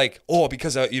 It's not like,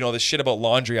 because the shit about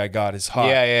laundry I got is hot.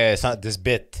 Yeah, it's not this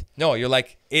bit. No, you're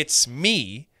like, it's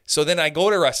me. So then I go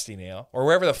to Rusty Nail or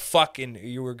wherever the fuck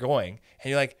you were going, and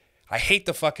you're like, I hate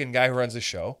the fucking guy who runs the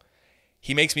show.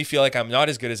 He makes me feel like I'm not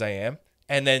as good as I am.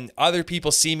 And then other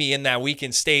people see me in that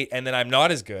weakened state, and then I'm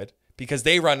not as good because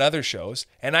they run other shows,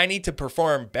 and I need to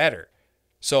perform better.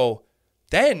 So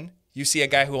then you see a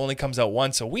guy who only comes out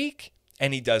once a week,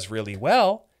 and he does really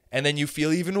well. And then you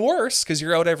feel even worse because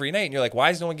you're out every night. And you're like, why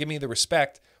does no one give me the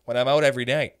respect when I'm out every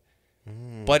night?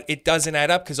 But it doesn't add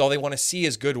up because all they want to see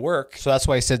is good work. So that's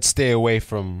why I said stay away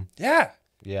from... Yeah.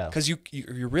 Yeah. Because you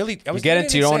really... You get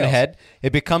into your own head.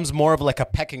 It becomes more of like a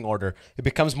pecking order. It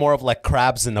becomes more of like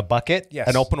crabs in a bucket. Yes.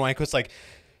 An open mic was like...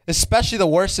 Especially the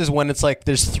worst is when it's like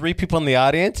there's 3 people in the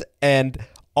audience and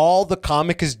all the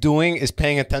comic is doing is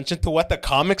paying attention to what the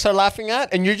comics are laughing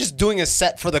at, and you're just doing a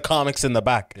set for the comics in the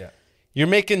back. Yeah. You're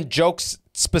making jokes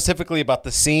specifically about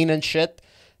the scene and shit.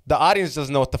 The audience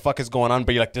doesn't know what the fuck is going on,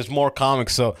 but you're like, there's more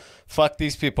comics, so fuck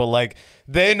these people. Like,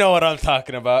 they know what I'm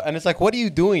talking about. And it's like, what are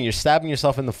you doing? You're stabbing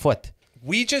yourself in the foot.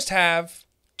 We just have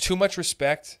too much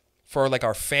respect for like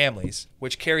our families,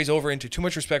 which carries over into too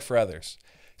much respect for others.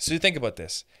 So think about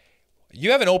this.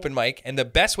 You have an open mic, and the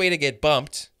best way to get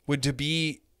bumped would to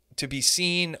be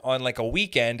seen on like a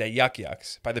weekend at Yuck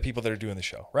Yucks by the people that are doing the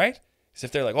show, right? Because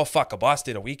if they're like, oh, fuck, a boss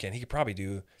did a weekend, he could probably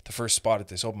do the first spot at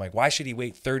this open mic. Why should he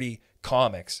wait 30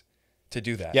 comics to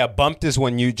do that? Yeah, bumped is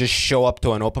when you just show up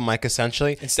to an open mic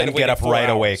essentially Instead and of get waiting up 4 right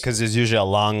away hours. because there's usually a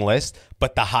long list.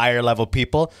 But the higher level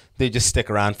people, they just stick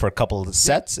around for a couple of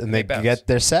sets and they bounce. get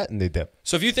their set and they dip.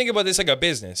 So if you think about this like a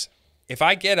business, if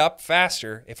I get up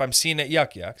faster, if I'm seen at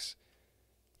Yuck Yucks,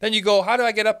 then you go, how do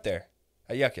I get up there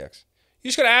at Yuck Yucks? You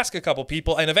just got to ask a couple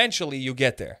people, and eventually you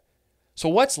get there. So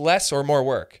what's less or more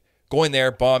work? Going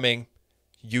there, bombing.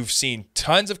 You've seen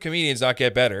tons of comedians not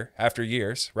get better after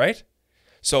years, right?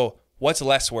 So what's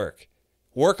less work?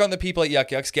 Work on the people at Yuck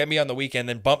Yucks, get me on the weekend,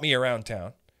 then bump me around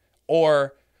town.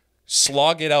 Or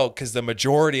slog it out because the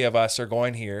majority of us are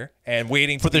going here and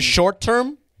waiting For the short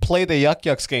term, play the Yuck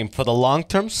Yucks game. For the long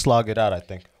term, slog it out, I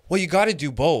think. Well, you got to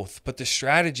do both, but the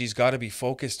strategy's got to be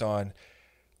focused on,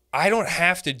 I don't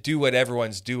have to do what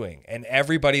everyone's doing. And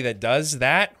everybody that does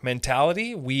that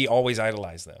mentality, we always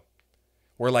idolize them.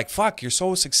 We're like, fuck, you're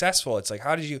so successful. It's like,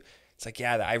 how did you... It's like,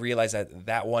 yeah, I realized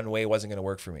that one way wasn't going to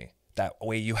work for me. That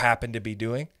way you happen to be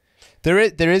doing. There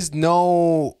is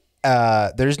no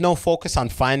focus on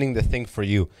finding the thing for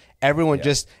you. Everyone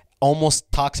just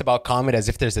almost talks about comedy as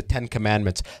if there's a 10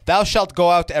 commandments. Thou shalt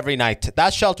go out every night. Thou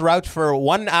shalt write for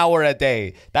 1 hour a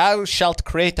day. Thou shalt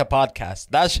create a podcast.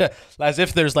 As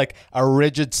if there's like a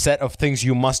rigid set of things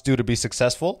you must do to be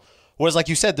successful. Whereas like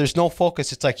you said, there's no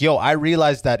focus. It's like, yo, I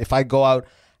realize that if I go out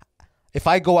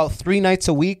 3 nights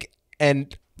a week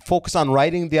and focus on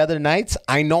writing the other nights,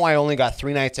 I know I only got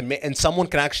 3 nights and someone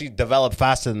can actually develop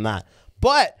faster than that.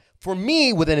 But for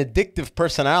me, with an addictive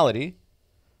personality,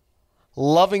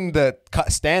 loving the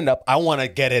stand-up, I want to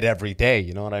get it every day.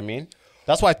 You know what I mean?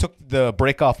 That's why I took the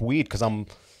break off weed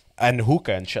and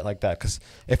hookah and shit like that. Because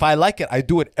if I like it, I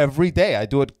do it every day. I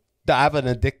have an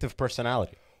addictive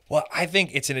personality. Well, I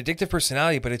think it's an addictive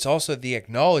personality, but it's also the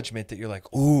acknowledgement that you're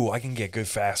like, ooh, I can get good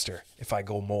faster if I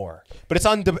go more. But it's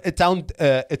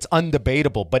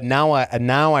undebatable. But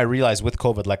now I realize with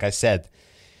COVID, like I said,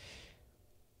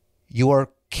 you are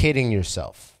kidding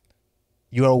yourself.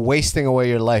 You are wasting away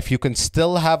your life. You can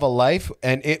still have a life,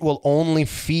 and it will only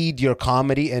feed your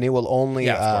comedy, and it will only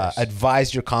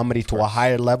advise your comedy to a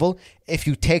higher level if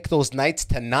you take those nights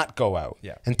to not go out.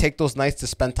 Yeah. And take those nights to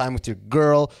spend time with your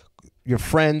girl, your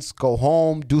friends, go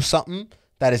home, do something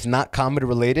that is not comedy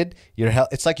related.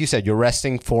 It's like you said, you're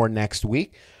resting for next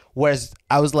week. Whereas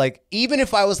I was like, even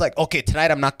if I was like, okay, tonight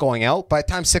I'm not going out, by the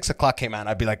time 6 o'clock came out,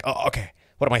 I'd be like, oh, okay,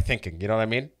 what am I thinking? You know what I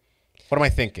mean? What am I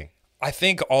thinking? I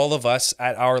think all of us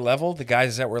at our level, the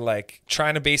guys that were like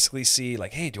trying to basically see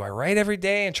like, hey, do I write every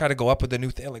day and try to go up with a new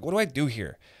thing? Like, what do I do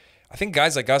here? I think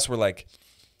guys like us were like,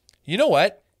 you know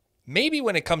what? Maybe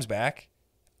when it comes back,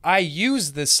 I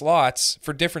use the slots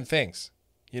for different things.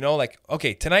 You know, like,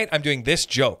 okay, tonight I'm doing this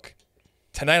joke.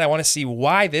 Tonight I want to see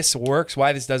why this works,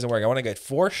 why this doesn't work. I want to get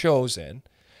 4 shows in,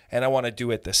 and I want to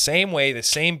do it the same way, the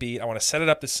same beat. I want to set it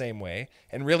up the same way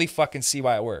and really fucking see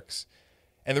why it works.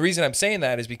 And the reason I'm saying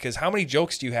that is because how many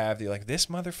jokes do you have that you're like, this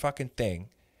motherfucking thing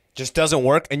just doesn't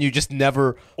work, and you just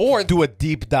never do a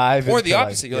deep dive. Or the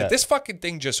opposite. You're like, this fucking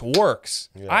thing just works.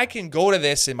 Yeah. I can go to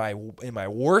this in my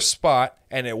worst spot,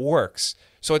 and it works.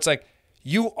 So it's like,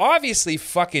 you obviously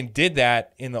fucking did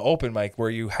that in the open mic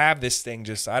where you have this thing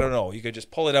just, I don't know, you could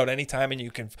just pull it out anytime and you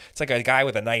can, it's like a guy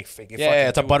with a knife.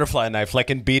 It's a butterfly knife,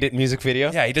 like in Beat It music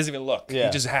video. Yeah, he doesn't even look. Yeah.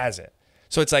 He just has it.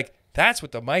 So it's like, that's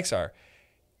what the mics are.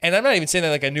 And I'm not even saying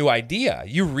that like a new idea.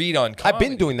 You read on comedy. I've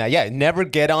been doing that, yeah. Never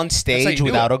get on stage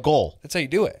without a goal. That's how you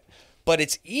do it. But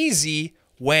it's easy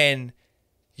when,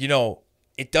 you know,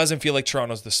 it doesn't feel like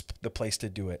Toronto's the place to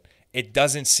do it. It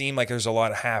doesn't seem like there's a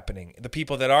lot happening. The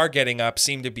people that are getting up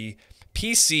seem to be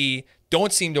PC,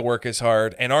 don't seem to work as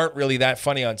hard, and aren't really that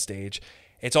funny on stage.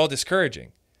 It's all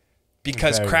discouraging.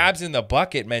 Because crabs in the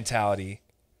bucket mentality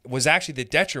was actually the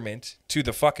detriment to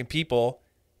the fucking people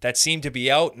that seem to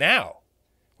be out now.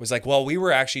 It was like, well, we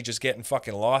were actually just getting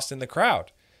fucking lost in the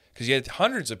crowd. Because you had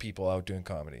hundreds of people out doing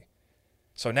comedy.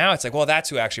 So now it's like, well, that's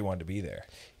who actually wanted to be there.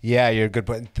 Yeah, you're good.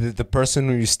 But the person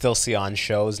who you still see on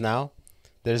shows now,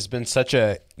 there's been such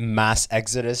a mass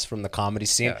exodus from the comedy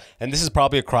scene. Yeah. And this is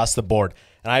probably across the board.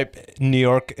 And New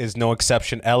York is no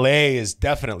exception. LA is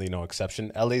definitely no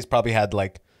exception. LA's probably had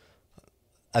like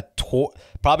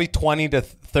probably 20 to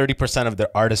 30% of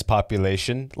their artist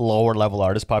population, lower level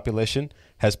artist population,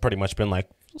 has pretty much been like,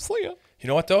 see ya. You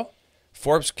know what, though?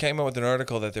 Forbes came out with an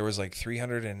article that there was like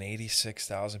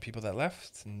 386,000 people that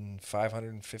left and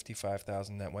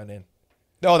 555,000 that went in.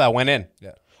 Oh, that went in.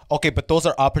 Yeah. Okay, but those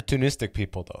are opportunistic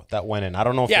people, though, that went in. I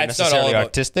don't know if they're it's not necessarily all about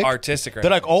artistic. Artistic, right?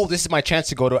 They're like, oh, this is my chance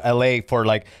to go to LA for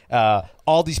like,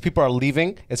 all these people are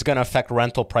leaving. It's going to affect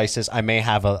rental prices. I may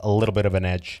have a little bit of an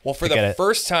edge. Well, for the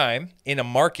first time in a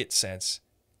market sense,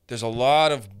 there's a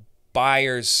lot of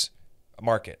buyers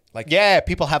market. Like, yeah,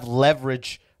 people have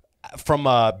leverage from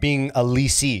being a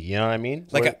leasee. You know what I mean?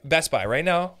 Like Best Buy right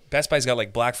now. Best Buy's got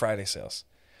like Black Friday sales.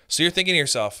 So you're thinking to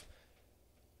yourself,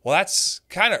 well, that's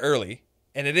kind of early.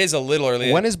 And it is a little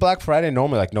early. When is Black Friday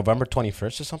normally? Like November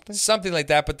 21st or something? Something like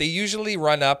that. But they usually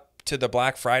run up to the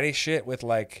Black Friday shit with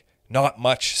like not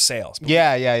much sales. But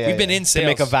yeah. We've been in sales. To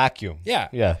make a vacuum.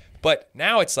 Yeah. But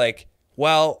now it's like,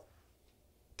 well,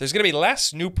 there's going to be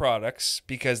less new products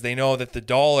because they know that the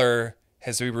dollar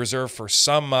has to be reserved for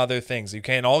some other things. You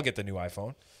can't all get the new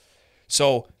iPhone.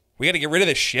 So we got to get rid of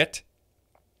this shit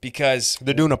because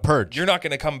they're doing a purge. You're not going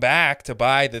to come back to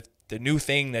buy the new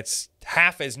thing that's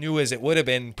half as new as it would have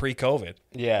been pre-COVID.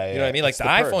 Yeah. You know what I mean? Like the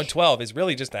iPhone 12 is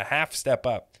really just a half step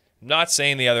up. I'm not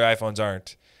saying the other iPhones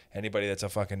aren't. Anybody that's a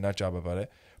fucking nut job about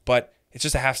it. But it's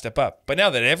just a half step up. But now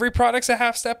that every product's a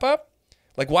half step up,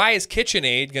 like why is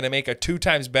KitchenAid going to make a 2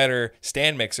 times better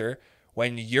stand mixer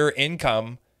when your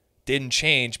income didn't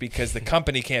change because the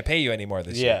company can't pay you anymore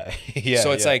this year? Yeah.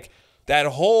 So it's like that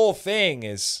whole thing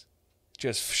is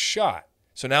just shot.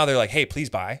 So now they're like, hey, please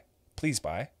buy. Please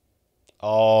buy.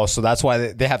 Oh, so that's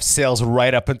why they have sales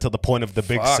right up until the point of the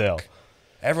big sale.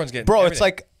 Everyone's getting everything. It's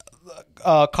like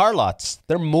car lots.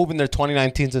 They're moving their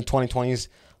 2019s and 2020s.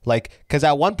 Like, because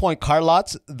at one point, car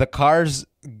lots, the cars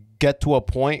get to a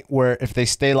point where if they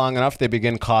stay long enough, they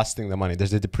begin costing the money.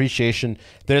 There's a depreciation.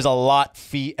 There's a lot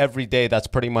fee every day that's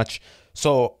pretty much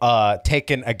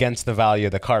taken against the value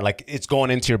of the car. Like, it's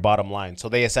going into your bottom line. So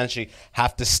they essentially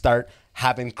have to start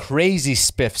having crazy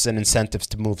spiffs and incentives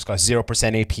to move. It's got 0%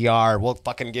 APR. We'll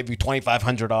fucking give you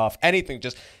 $2,500 off. Anything.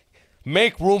 Just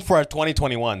make room for our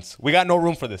 2021s. We got no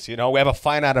room for this. You know, we have a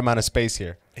finite amount of space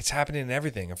here. It's happening in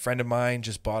everything. A friend of mine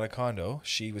just bought a condo.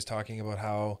 She was talking about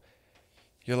how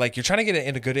you're trying to get it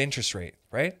in a good interest rate,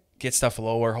 right? Get stuff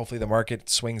lower. Hopefully the market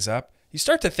swings up. You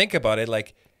start to think about it.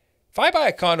 Like if I buy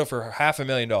a condo for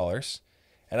 $500,000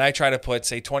 and I try to put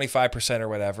say 25% or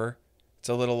whatever, it's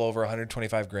a little over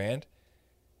 125 grand.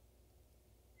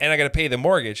 And I got to pay the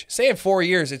mortgage. Say in 4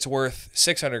 years it's worth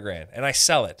 600 grand, and I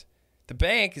sell it. The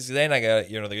bank is then they're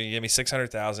going to give me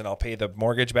 600,000. I'll pay the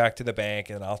mortgage back to the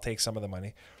bank, and I'll take some of the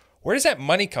money. Where does that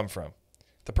money come from?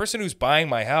 The person who's buying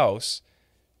my house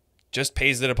just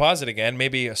pays the deposit again,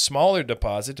 maybe a smaller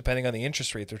deposit depending on the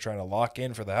interest rate they're trying to lock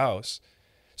in for the house.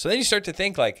 So then you start to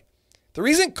think like the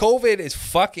reason COVID is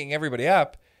fucking everybody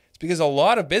up is because a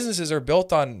lot of businesses are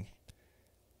built on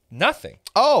nothing.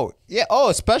 Oh, yeah. Oh,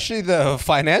 especially the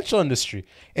financial industry.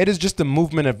 It is just a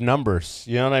movement of numbers.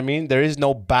 You know what I mean? There is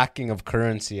no backing of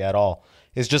currency at all.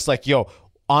 It's just like, yo,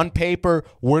 on paper,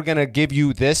 we're going to give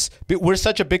you this. We're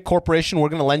such a big corporation, we're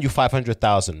going to lend you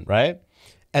 $500,000, right?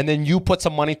 And then you put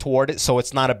some money toward it so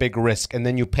it's not a big risk. And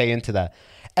then you pay into that.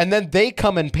 And then they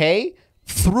come and pay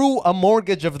through a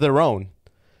mortgage of their own.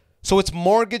 So it's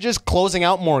mortgages, closing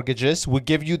out mortgages. We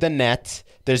give you the net.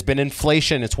 There's been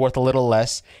inflation. It's worth a little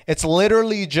less. It's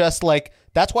literally just like,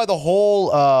 that's why the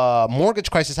whole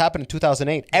mortgage crisis happened in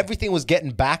 2008. Everything was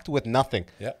getting backed with nothing.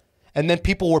 Yeah. And then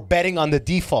people were betting on the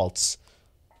defaults.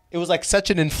 It was like such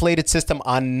an inflated system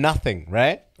on nothing,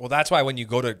 right? Well, that's why when you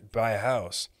go to buy a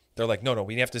house, they're like, no,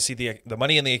 we have to see the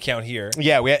money in the account here.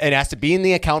 Yeah, it has to be in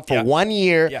the account for 1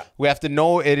 year. Yeah. We have to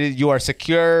know you are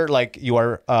secure, like you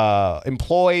are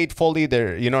employed fully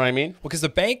there. You know what I mean? Well, because the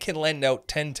bank can lend out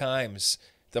 10 times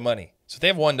the money. So if they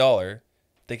have $1,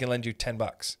 they can lend you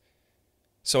 $10.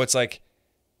 So it's like,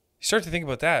 you start to think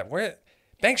about that.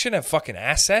 Banks shouldn't have fucking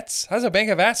assets. How does a bank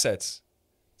have assets?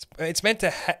 It's meant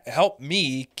to help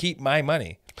me keep my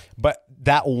money. But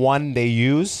that one they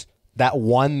use, that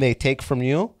one they take from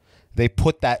you, they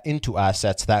put that into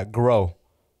assets that grow,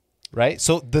 right?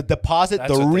 So the deposit,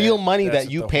 the real money that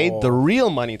you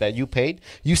paid,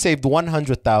 you saved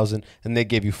 100,000 and they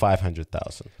gave you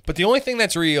 500,000. But the only thing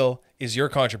that's real is your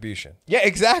contribution. Yeah,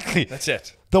 exactly. That's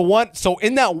it. So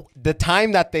in the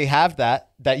time that they have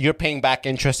that you're paying back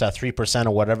interest at 3%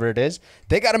 or whatever it is,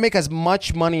 they got to make as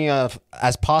much money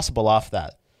as possible off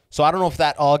that. So I don't know if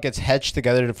that all gets hedged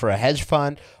together for a hedge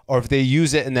fund, or if they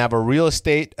use it and they have a real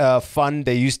estate fund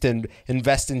they used to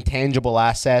invest in tangible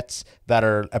assets that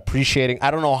are appreciating.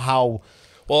 I don't know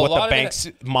what the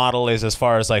bank's model is as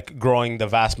far as like growing the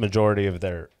vast majority of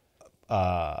their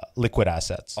liquid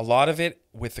assets. A lot of it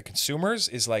with the consumers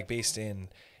is like based in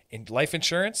life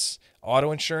insurance,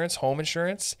 auto insurance, home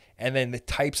insurance, and then the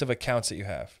types of accounts that you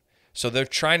have. So they're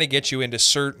trying to get you into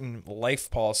certain life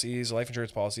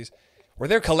insurance policies, where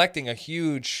they're collecting a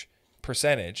huge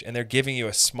percentage and they're giving you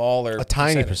a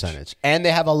tiny percentage. And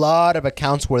they have a lot of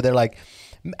accounts where they're like,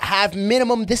 have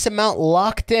minimum this amount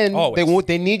locked in. Always.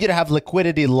 They need you to have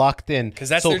liquidity locked in. Because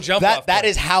that's their jump off point. That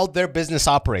is how their business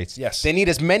operates. Yes. They need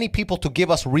as many people to give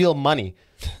us real money,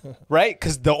 right?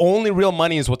 Because the only real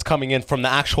money is what's coming in from the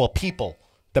actual people.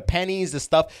 The pennies, the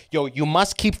stuff. You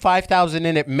must keep $5,000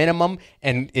 in it minimum,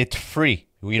 and it's free.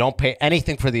 We don't pay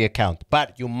anything for the account,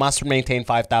 but you must maintain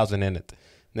 $5,000 in it.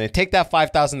 And they take that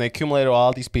 $5,000, they accumulate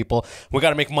all these people. We got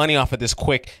to make money off of this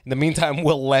quick. In the meantime,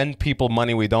 we'll lend people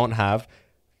money we don't have,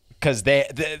 because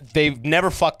they've never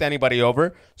fucked anybody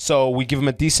over. So we give them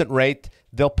a decent rate.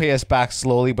 They'll pay us back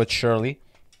slowly but surely.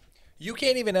 You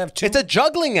can't even have It's a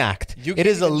juggling act. It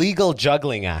is a legal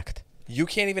juggling act. You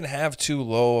can't even have too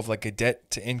low of like a debt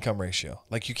to income ratio.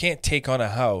 Like you can't take on a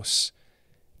house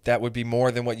that would be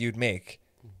more than what you'd make.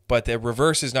 But the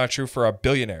reverse is not true for a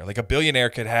billionaire. Like a billionaire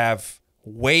could have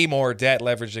way more debt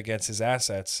leveraged against his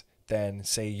assets than,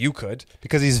 say, you could.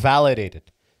 Because he's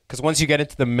validated. Because once you get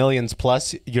into the millions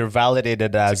plus, you're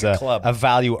validated as like a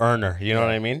value earner. You know what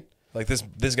I mean? Like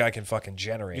this guy can fucking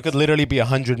generate. You could literally be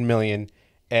 100 million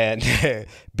and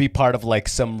be part of like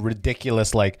some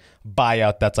ridiculous like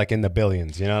buyout that's like in the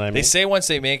billions. You know what I mean? They say once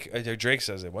they make, Drake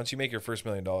says it, once you make your first $1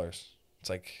 million, it's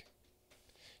like...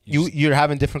 You're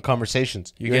having different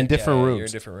conversations. You're in different rooms. You're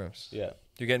in different rooms. Yeah.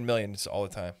 You're getting millions all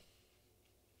the time.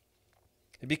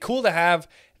 It'd be cool to have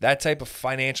that type of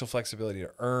financial flexibility to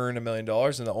earn $1 million.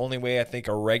 And the only way I think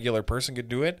a regular person could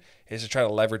do it is to try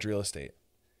to leverage real estate.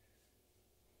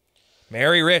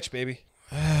 Marry rich, baby.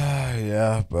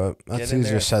 Yeah, but that's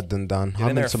easier said than done.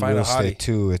 I'm in some real estate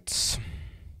too.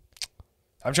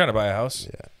 I'm trying to buy a house.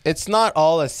 Yeah. It's not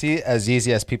all as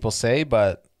easy as people say,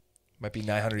 but might be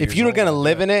 900 if you're going to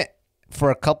live in it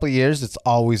for a couple of years, it's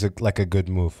always a good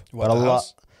move.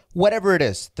 Whatever it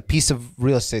is, the piece of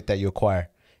real estate that you acquire.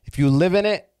 If you live in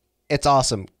it, it's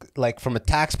awesome. Like from a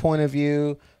tax point of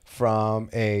view, from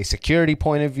a security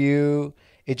point of view,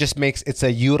 it's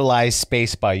a utilized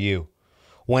space by you.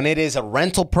 When it is a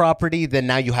rental property, then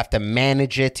now you have to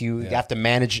manage it. You have to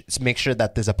make sure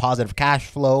that there's a positive cash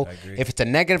flow. If it's a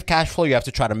negative cash flow, you have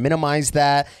to try to minimize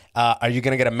that. Are you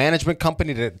going to get a management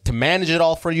company to manage it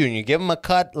all for you, and you give them a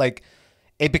cut? Like,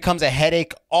 it becomes a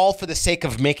headache all for the sake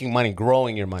of making money,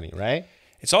 growing your money, right?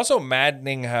 It's also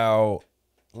maddening how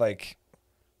much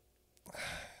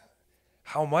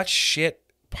shit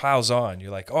piles on.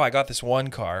 You're like, oh, I got this one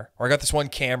car, or I got this one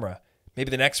camera.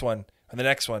 Maybe the next one, or the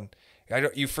next one.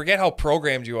 You forget how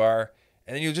programmed you are,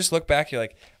 and then you just look back. You're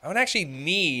like, I don't actually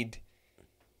need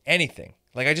anything.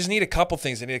 Like, I just need a couple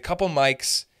things. I need a couple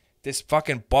mics, this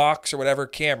fucking box or whatever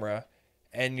camera,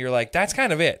 and you're like, that's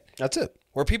kind of it. That's it.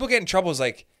 Where people get in trouble is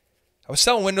like, I was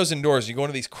selling windows and doors. You go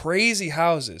into these crazy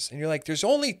houses, and you're like, there's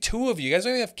only 2 of you. You guys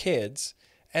don't even have kids,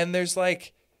 and there's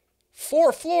like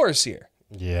 4 floors here.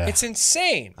 Yeah. It's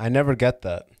insane. I never get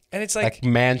that. And it's like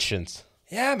mansions.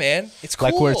 Yeah, man. It's cool.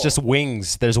 Like where it's just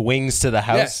wings. There's wings to the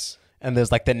house. Yes. And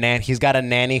there's like he's got a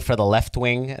nanny for the left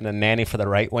wing and a nanny for the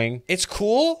right wing. It's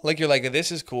cool. Like, you're like,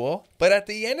 this is cool. But at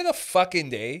the end of the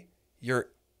fucking day, you're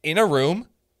in a room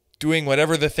doing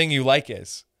whatever the thing you like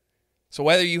is. So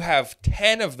whether you have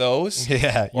 10 of those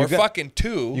or fucking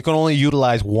 2. You can only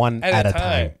utilize one at a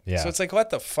time. Yeah. So it's like, what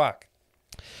the fuck?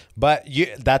 But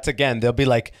that's again, they'll be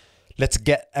like, let's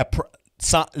get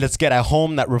a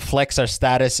home that reflects our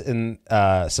status in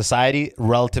society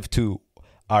relative to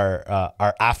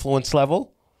our affluence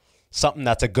level. Something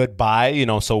that's a good buy,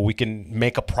 so we can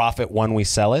make a profit when we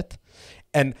sell it.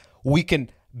 And we can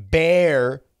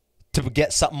bear to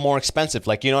get something more expensive.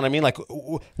 Like, you know what I mean? Like,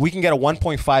 we can get a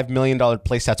 $1.5 million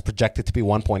place that's projected to be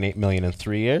 $1.8 million in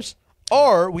 3 years.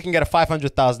 Or we can get a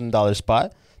 $500,000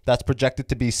 spot that's projected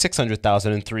to be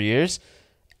 $600,000 in 3 years.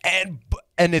 And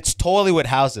it's totally with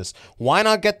houses. Why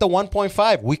not get the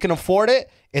 1.5? We can afford it.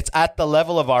 It's at the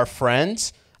level of our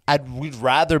friends. We'd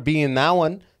rather be in that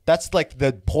one. That's like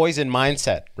the poison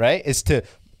mindset, right? Is to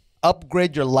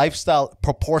upgrade your lifestyle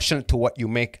proportionate to what you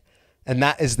make. And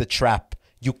that is the trap.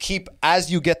 You keep,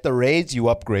 as you get the raids, you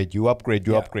upgrade.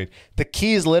 The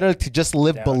key is literally to just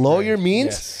live below your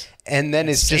means. Yes. And then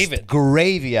it's just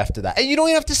gravy after that. And you don't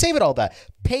even have to save it all that.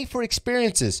 Pay for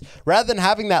experiences. Rather than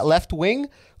having that left wing,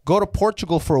 go to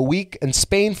Portugal for a week and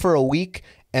Spain for a week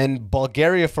and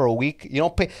Bulgaria for a week. You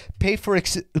know, pay for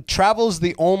travel's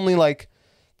the only like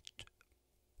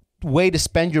way to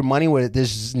spend your money where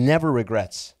there's never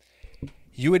regrets.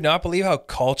 You would not believe how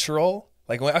cultural,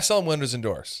 like when I sell them windows and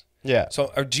doors. Yeah.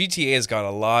 So our GTA has got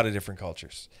a lot of different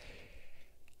cultures.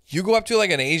 You go up to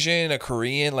like an Asian, a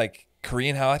Korean, like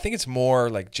Korean house. I think it's more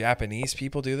like Japanese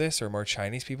people do this or more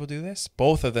Chinese people do this.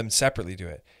 Both of them separately do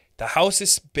it. The house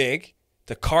is big.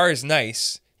 The car is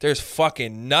nice. There's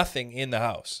fucking nothing in the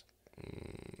house.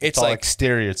 It's all like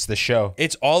exterior. It's the show.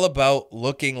 It's all about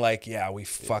looking like, yeah, we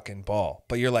fucking ball.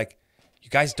 But you're like,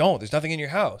 you guys don't. There's nothing in your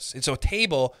house. It's a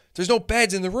table. There's no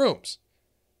beds in the rooms.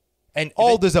 And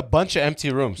there's a bunch of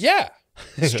empty rooms. Yeah.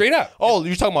 Straight up.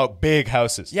 You're talking about big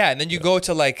houses. Yeah, and then you go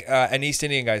to like an East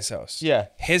Indian guy's house. Yeah.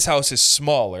 His house is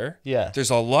smaller. Yeah. There's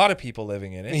a lot of people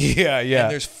living in it. Yeah.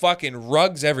 And there's fucking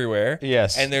rugs everywhere.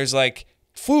 Yes. And there's like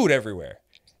food everywhere.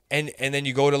 And then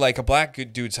you go to like a black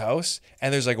dude's house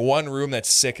and there's like one room that's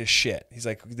sick as shit. He's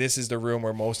like, this is the room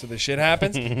where most of the shit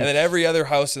happens. And then every other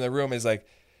house in the room is like,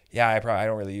 yeah, I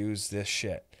don't really use this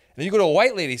shit. And then you go to a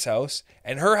white lady's house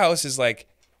and her house is like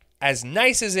as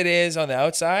nice as it is on the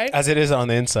outside. As it is on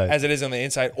the inside. As it is on the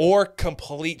inside, or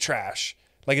complete trash.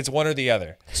 Like it's one or the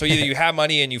other. So either you have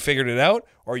money and you figured it out,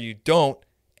 or you don't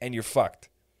and you're fucked.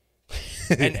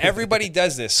 And everybody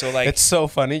does this. So like, it's so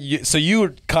funny. So you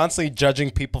were constantly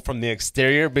judging people from the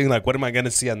exterior, being like, what am I going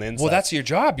to see on the inside? Well, that's your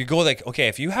job. You go like, okay,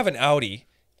 if you have an Audi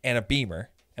and a Beamer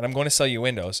and I'm going to sell you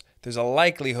windows, there's a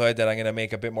likelihood that I'm going to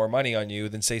make a bit more money on you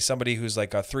than say somebody who's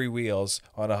like got 3 wheels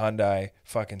on a Hyundai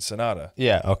fucking Sonata.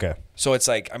 Yeah. Okay. So it's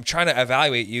like, I'm trying to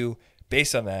evaluate you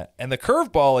based on that. And the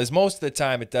curveball is most of the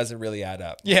time, it doesn't really add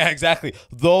up. Yeah, exactly.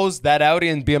 That Audi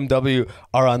and BMW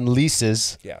are on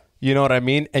leases. Yeah. You know what I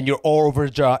mean? And you're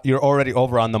already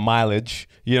over on the mileage.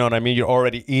 You know what I mean? You're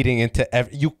already eating into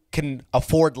you can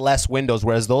afford less windows,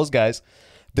 whereas those guys,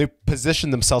 they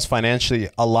position themselves financially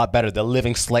a lot better. They're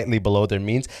living slightly below their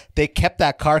means. They kept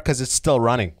that car because it's still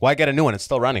running. Why get a new one? It's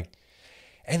still running.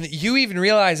 And you even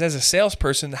realize as a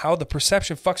salesperson how the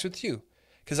perception fucks with you.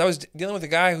 Because I was dealing with a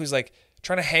guy who's like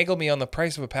trying to haggle me on the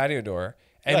price of a patio door.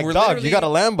 And like, dog, you got a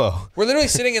Lambo. We're literally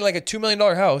sitting in like a $2 million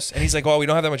house. And he's like, well, we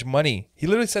don't have that much money. He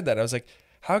literally said that. I was like,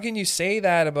 how can you say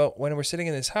that about when we're sitting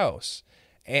in this house?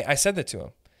 And I said that to him.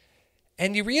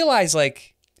 And you realize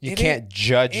like, you can't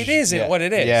judge. It isn't what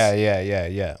it is.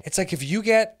 Yeah. It's like if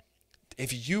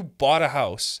you bought a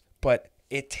house, but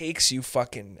it takes you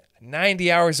fucking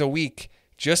 90 hours a week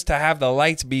just to have the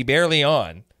lights be barely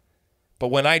on. But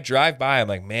when I drive by, I'm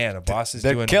like, man, a boss is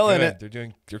doing killing good.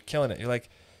 it. They're killing it. You're like,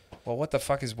 well, what the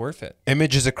fuck is worth it?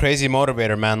 Image is a crazy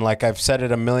motivator, man. Like I've said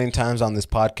it a million times on this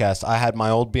podcast. I had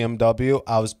my old BMW.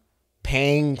 I was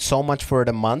paying so much for it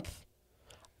a month.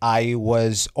 I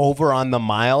was over on the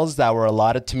miles that were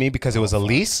allotted to me because it was a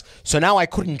lease. So now I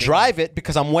couldn't drive it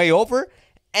because I'm way over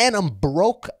and I'm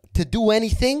broke to do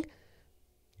anything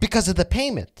because of the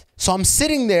payment. So I'm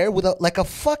sitting there with like a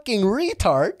fucking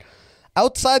retard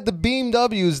outside the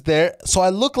BMWs there. So I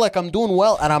look like I'm doing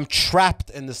well and I'm trapped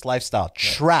in this lifestyle.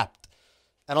 Trapped.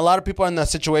 And a lot of people are in that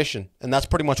situation. And that's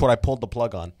pretty much what I pulled the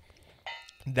plug on.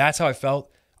 That's how I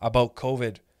felt about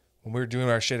COVID when we were doing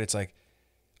our shit. It's like,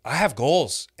 I have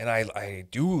goals and I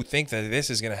do think that this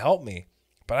is going to help me.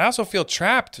 But I also feel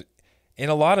trapped in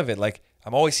a lot of it. Like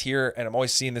I'm always here and I'm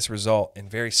always seeing this result in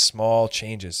very small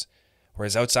changes.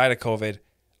 Whereas outside of COVID,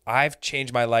 I've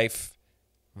changed my life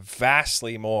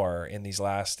vastly more in these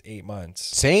last 8 months.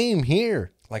 Same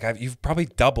here. Like you've probably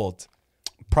doubled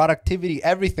productivity,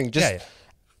 everything. Just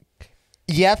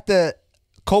you have to.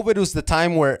 COVID was the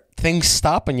time where things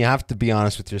stop, and you have to be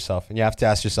honest with yourself, and you have to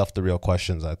ask yourself the real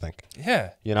questions. I think.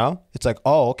 Yeah. You know, it's like,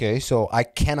 oh, okay, so I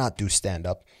cannot do stand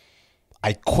up.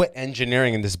 I quit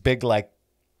engineering in this big like,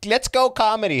 let's go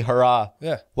comedy, hurrah.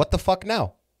 Yeah. What the fuck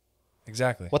now?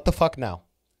 Exactly. What the fuck now?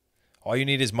 All you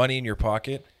need is money in your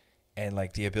pocket. And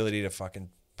like the ability to fucking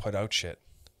put out shit.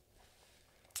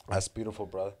 That's beautiful,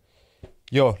 brother.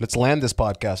 Yo, let's land this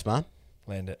podcast, man.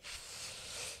 Land it.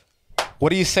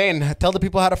 What are you saying? Tell the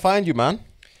people how to find you, man.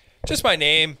 Just my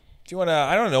name. If you want to,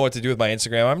 I don't know what to do with my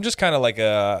Instagram. I'm just kind of like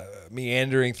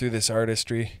meandering through this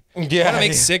artistry. Yeah. I want to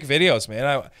make sick videos, man.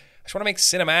 I just want to make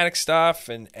cinematic stuff.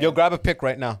 And yo, grab a pic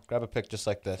right now. Grab a pic just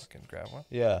like this. Can grab one?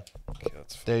 Yeah. Okay,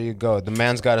 there you go. The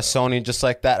man's got a Sony just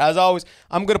like that. As always,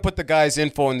 I'm going to put the guy's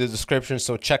info in the description,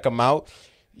 so check him out.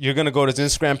 You're going to go to his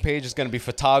Instagram page. It's going to be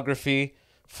photography,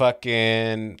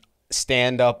 fucking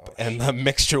stand up and the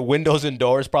mixture, windows and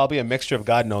doors, probably a mixture of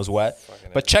God knows what.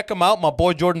 But check him out, my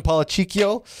boy Jordan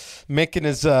Policicchio, making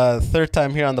his third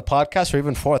time here on the podcast, or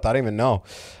even fourth, I don't even know.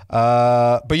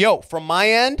 But yo, from my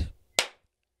end,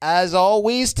 as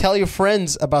always, tell your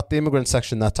friends about the Immigrant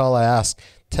Section. That's all I ask.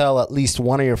 Tell at least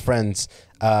one of your friends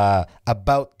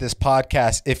about this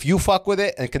podcast. If you fuck with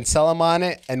it and can sell them on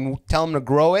it and tell them to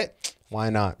grow it, why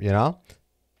not, you know?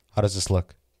 How does this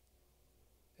look?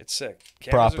 It's sick.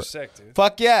 Cameras are sick, dude.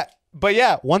 Fuck yeah. But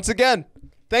yeah, once again,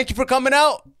 thank you for coming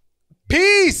out.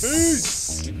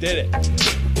 Peace. We did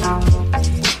it.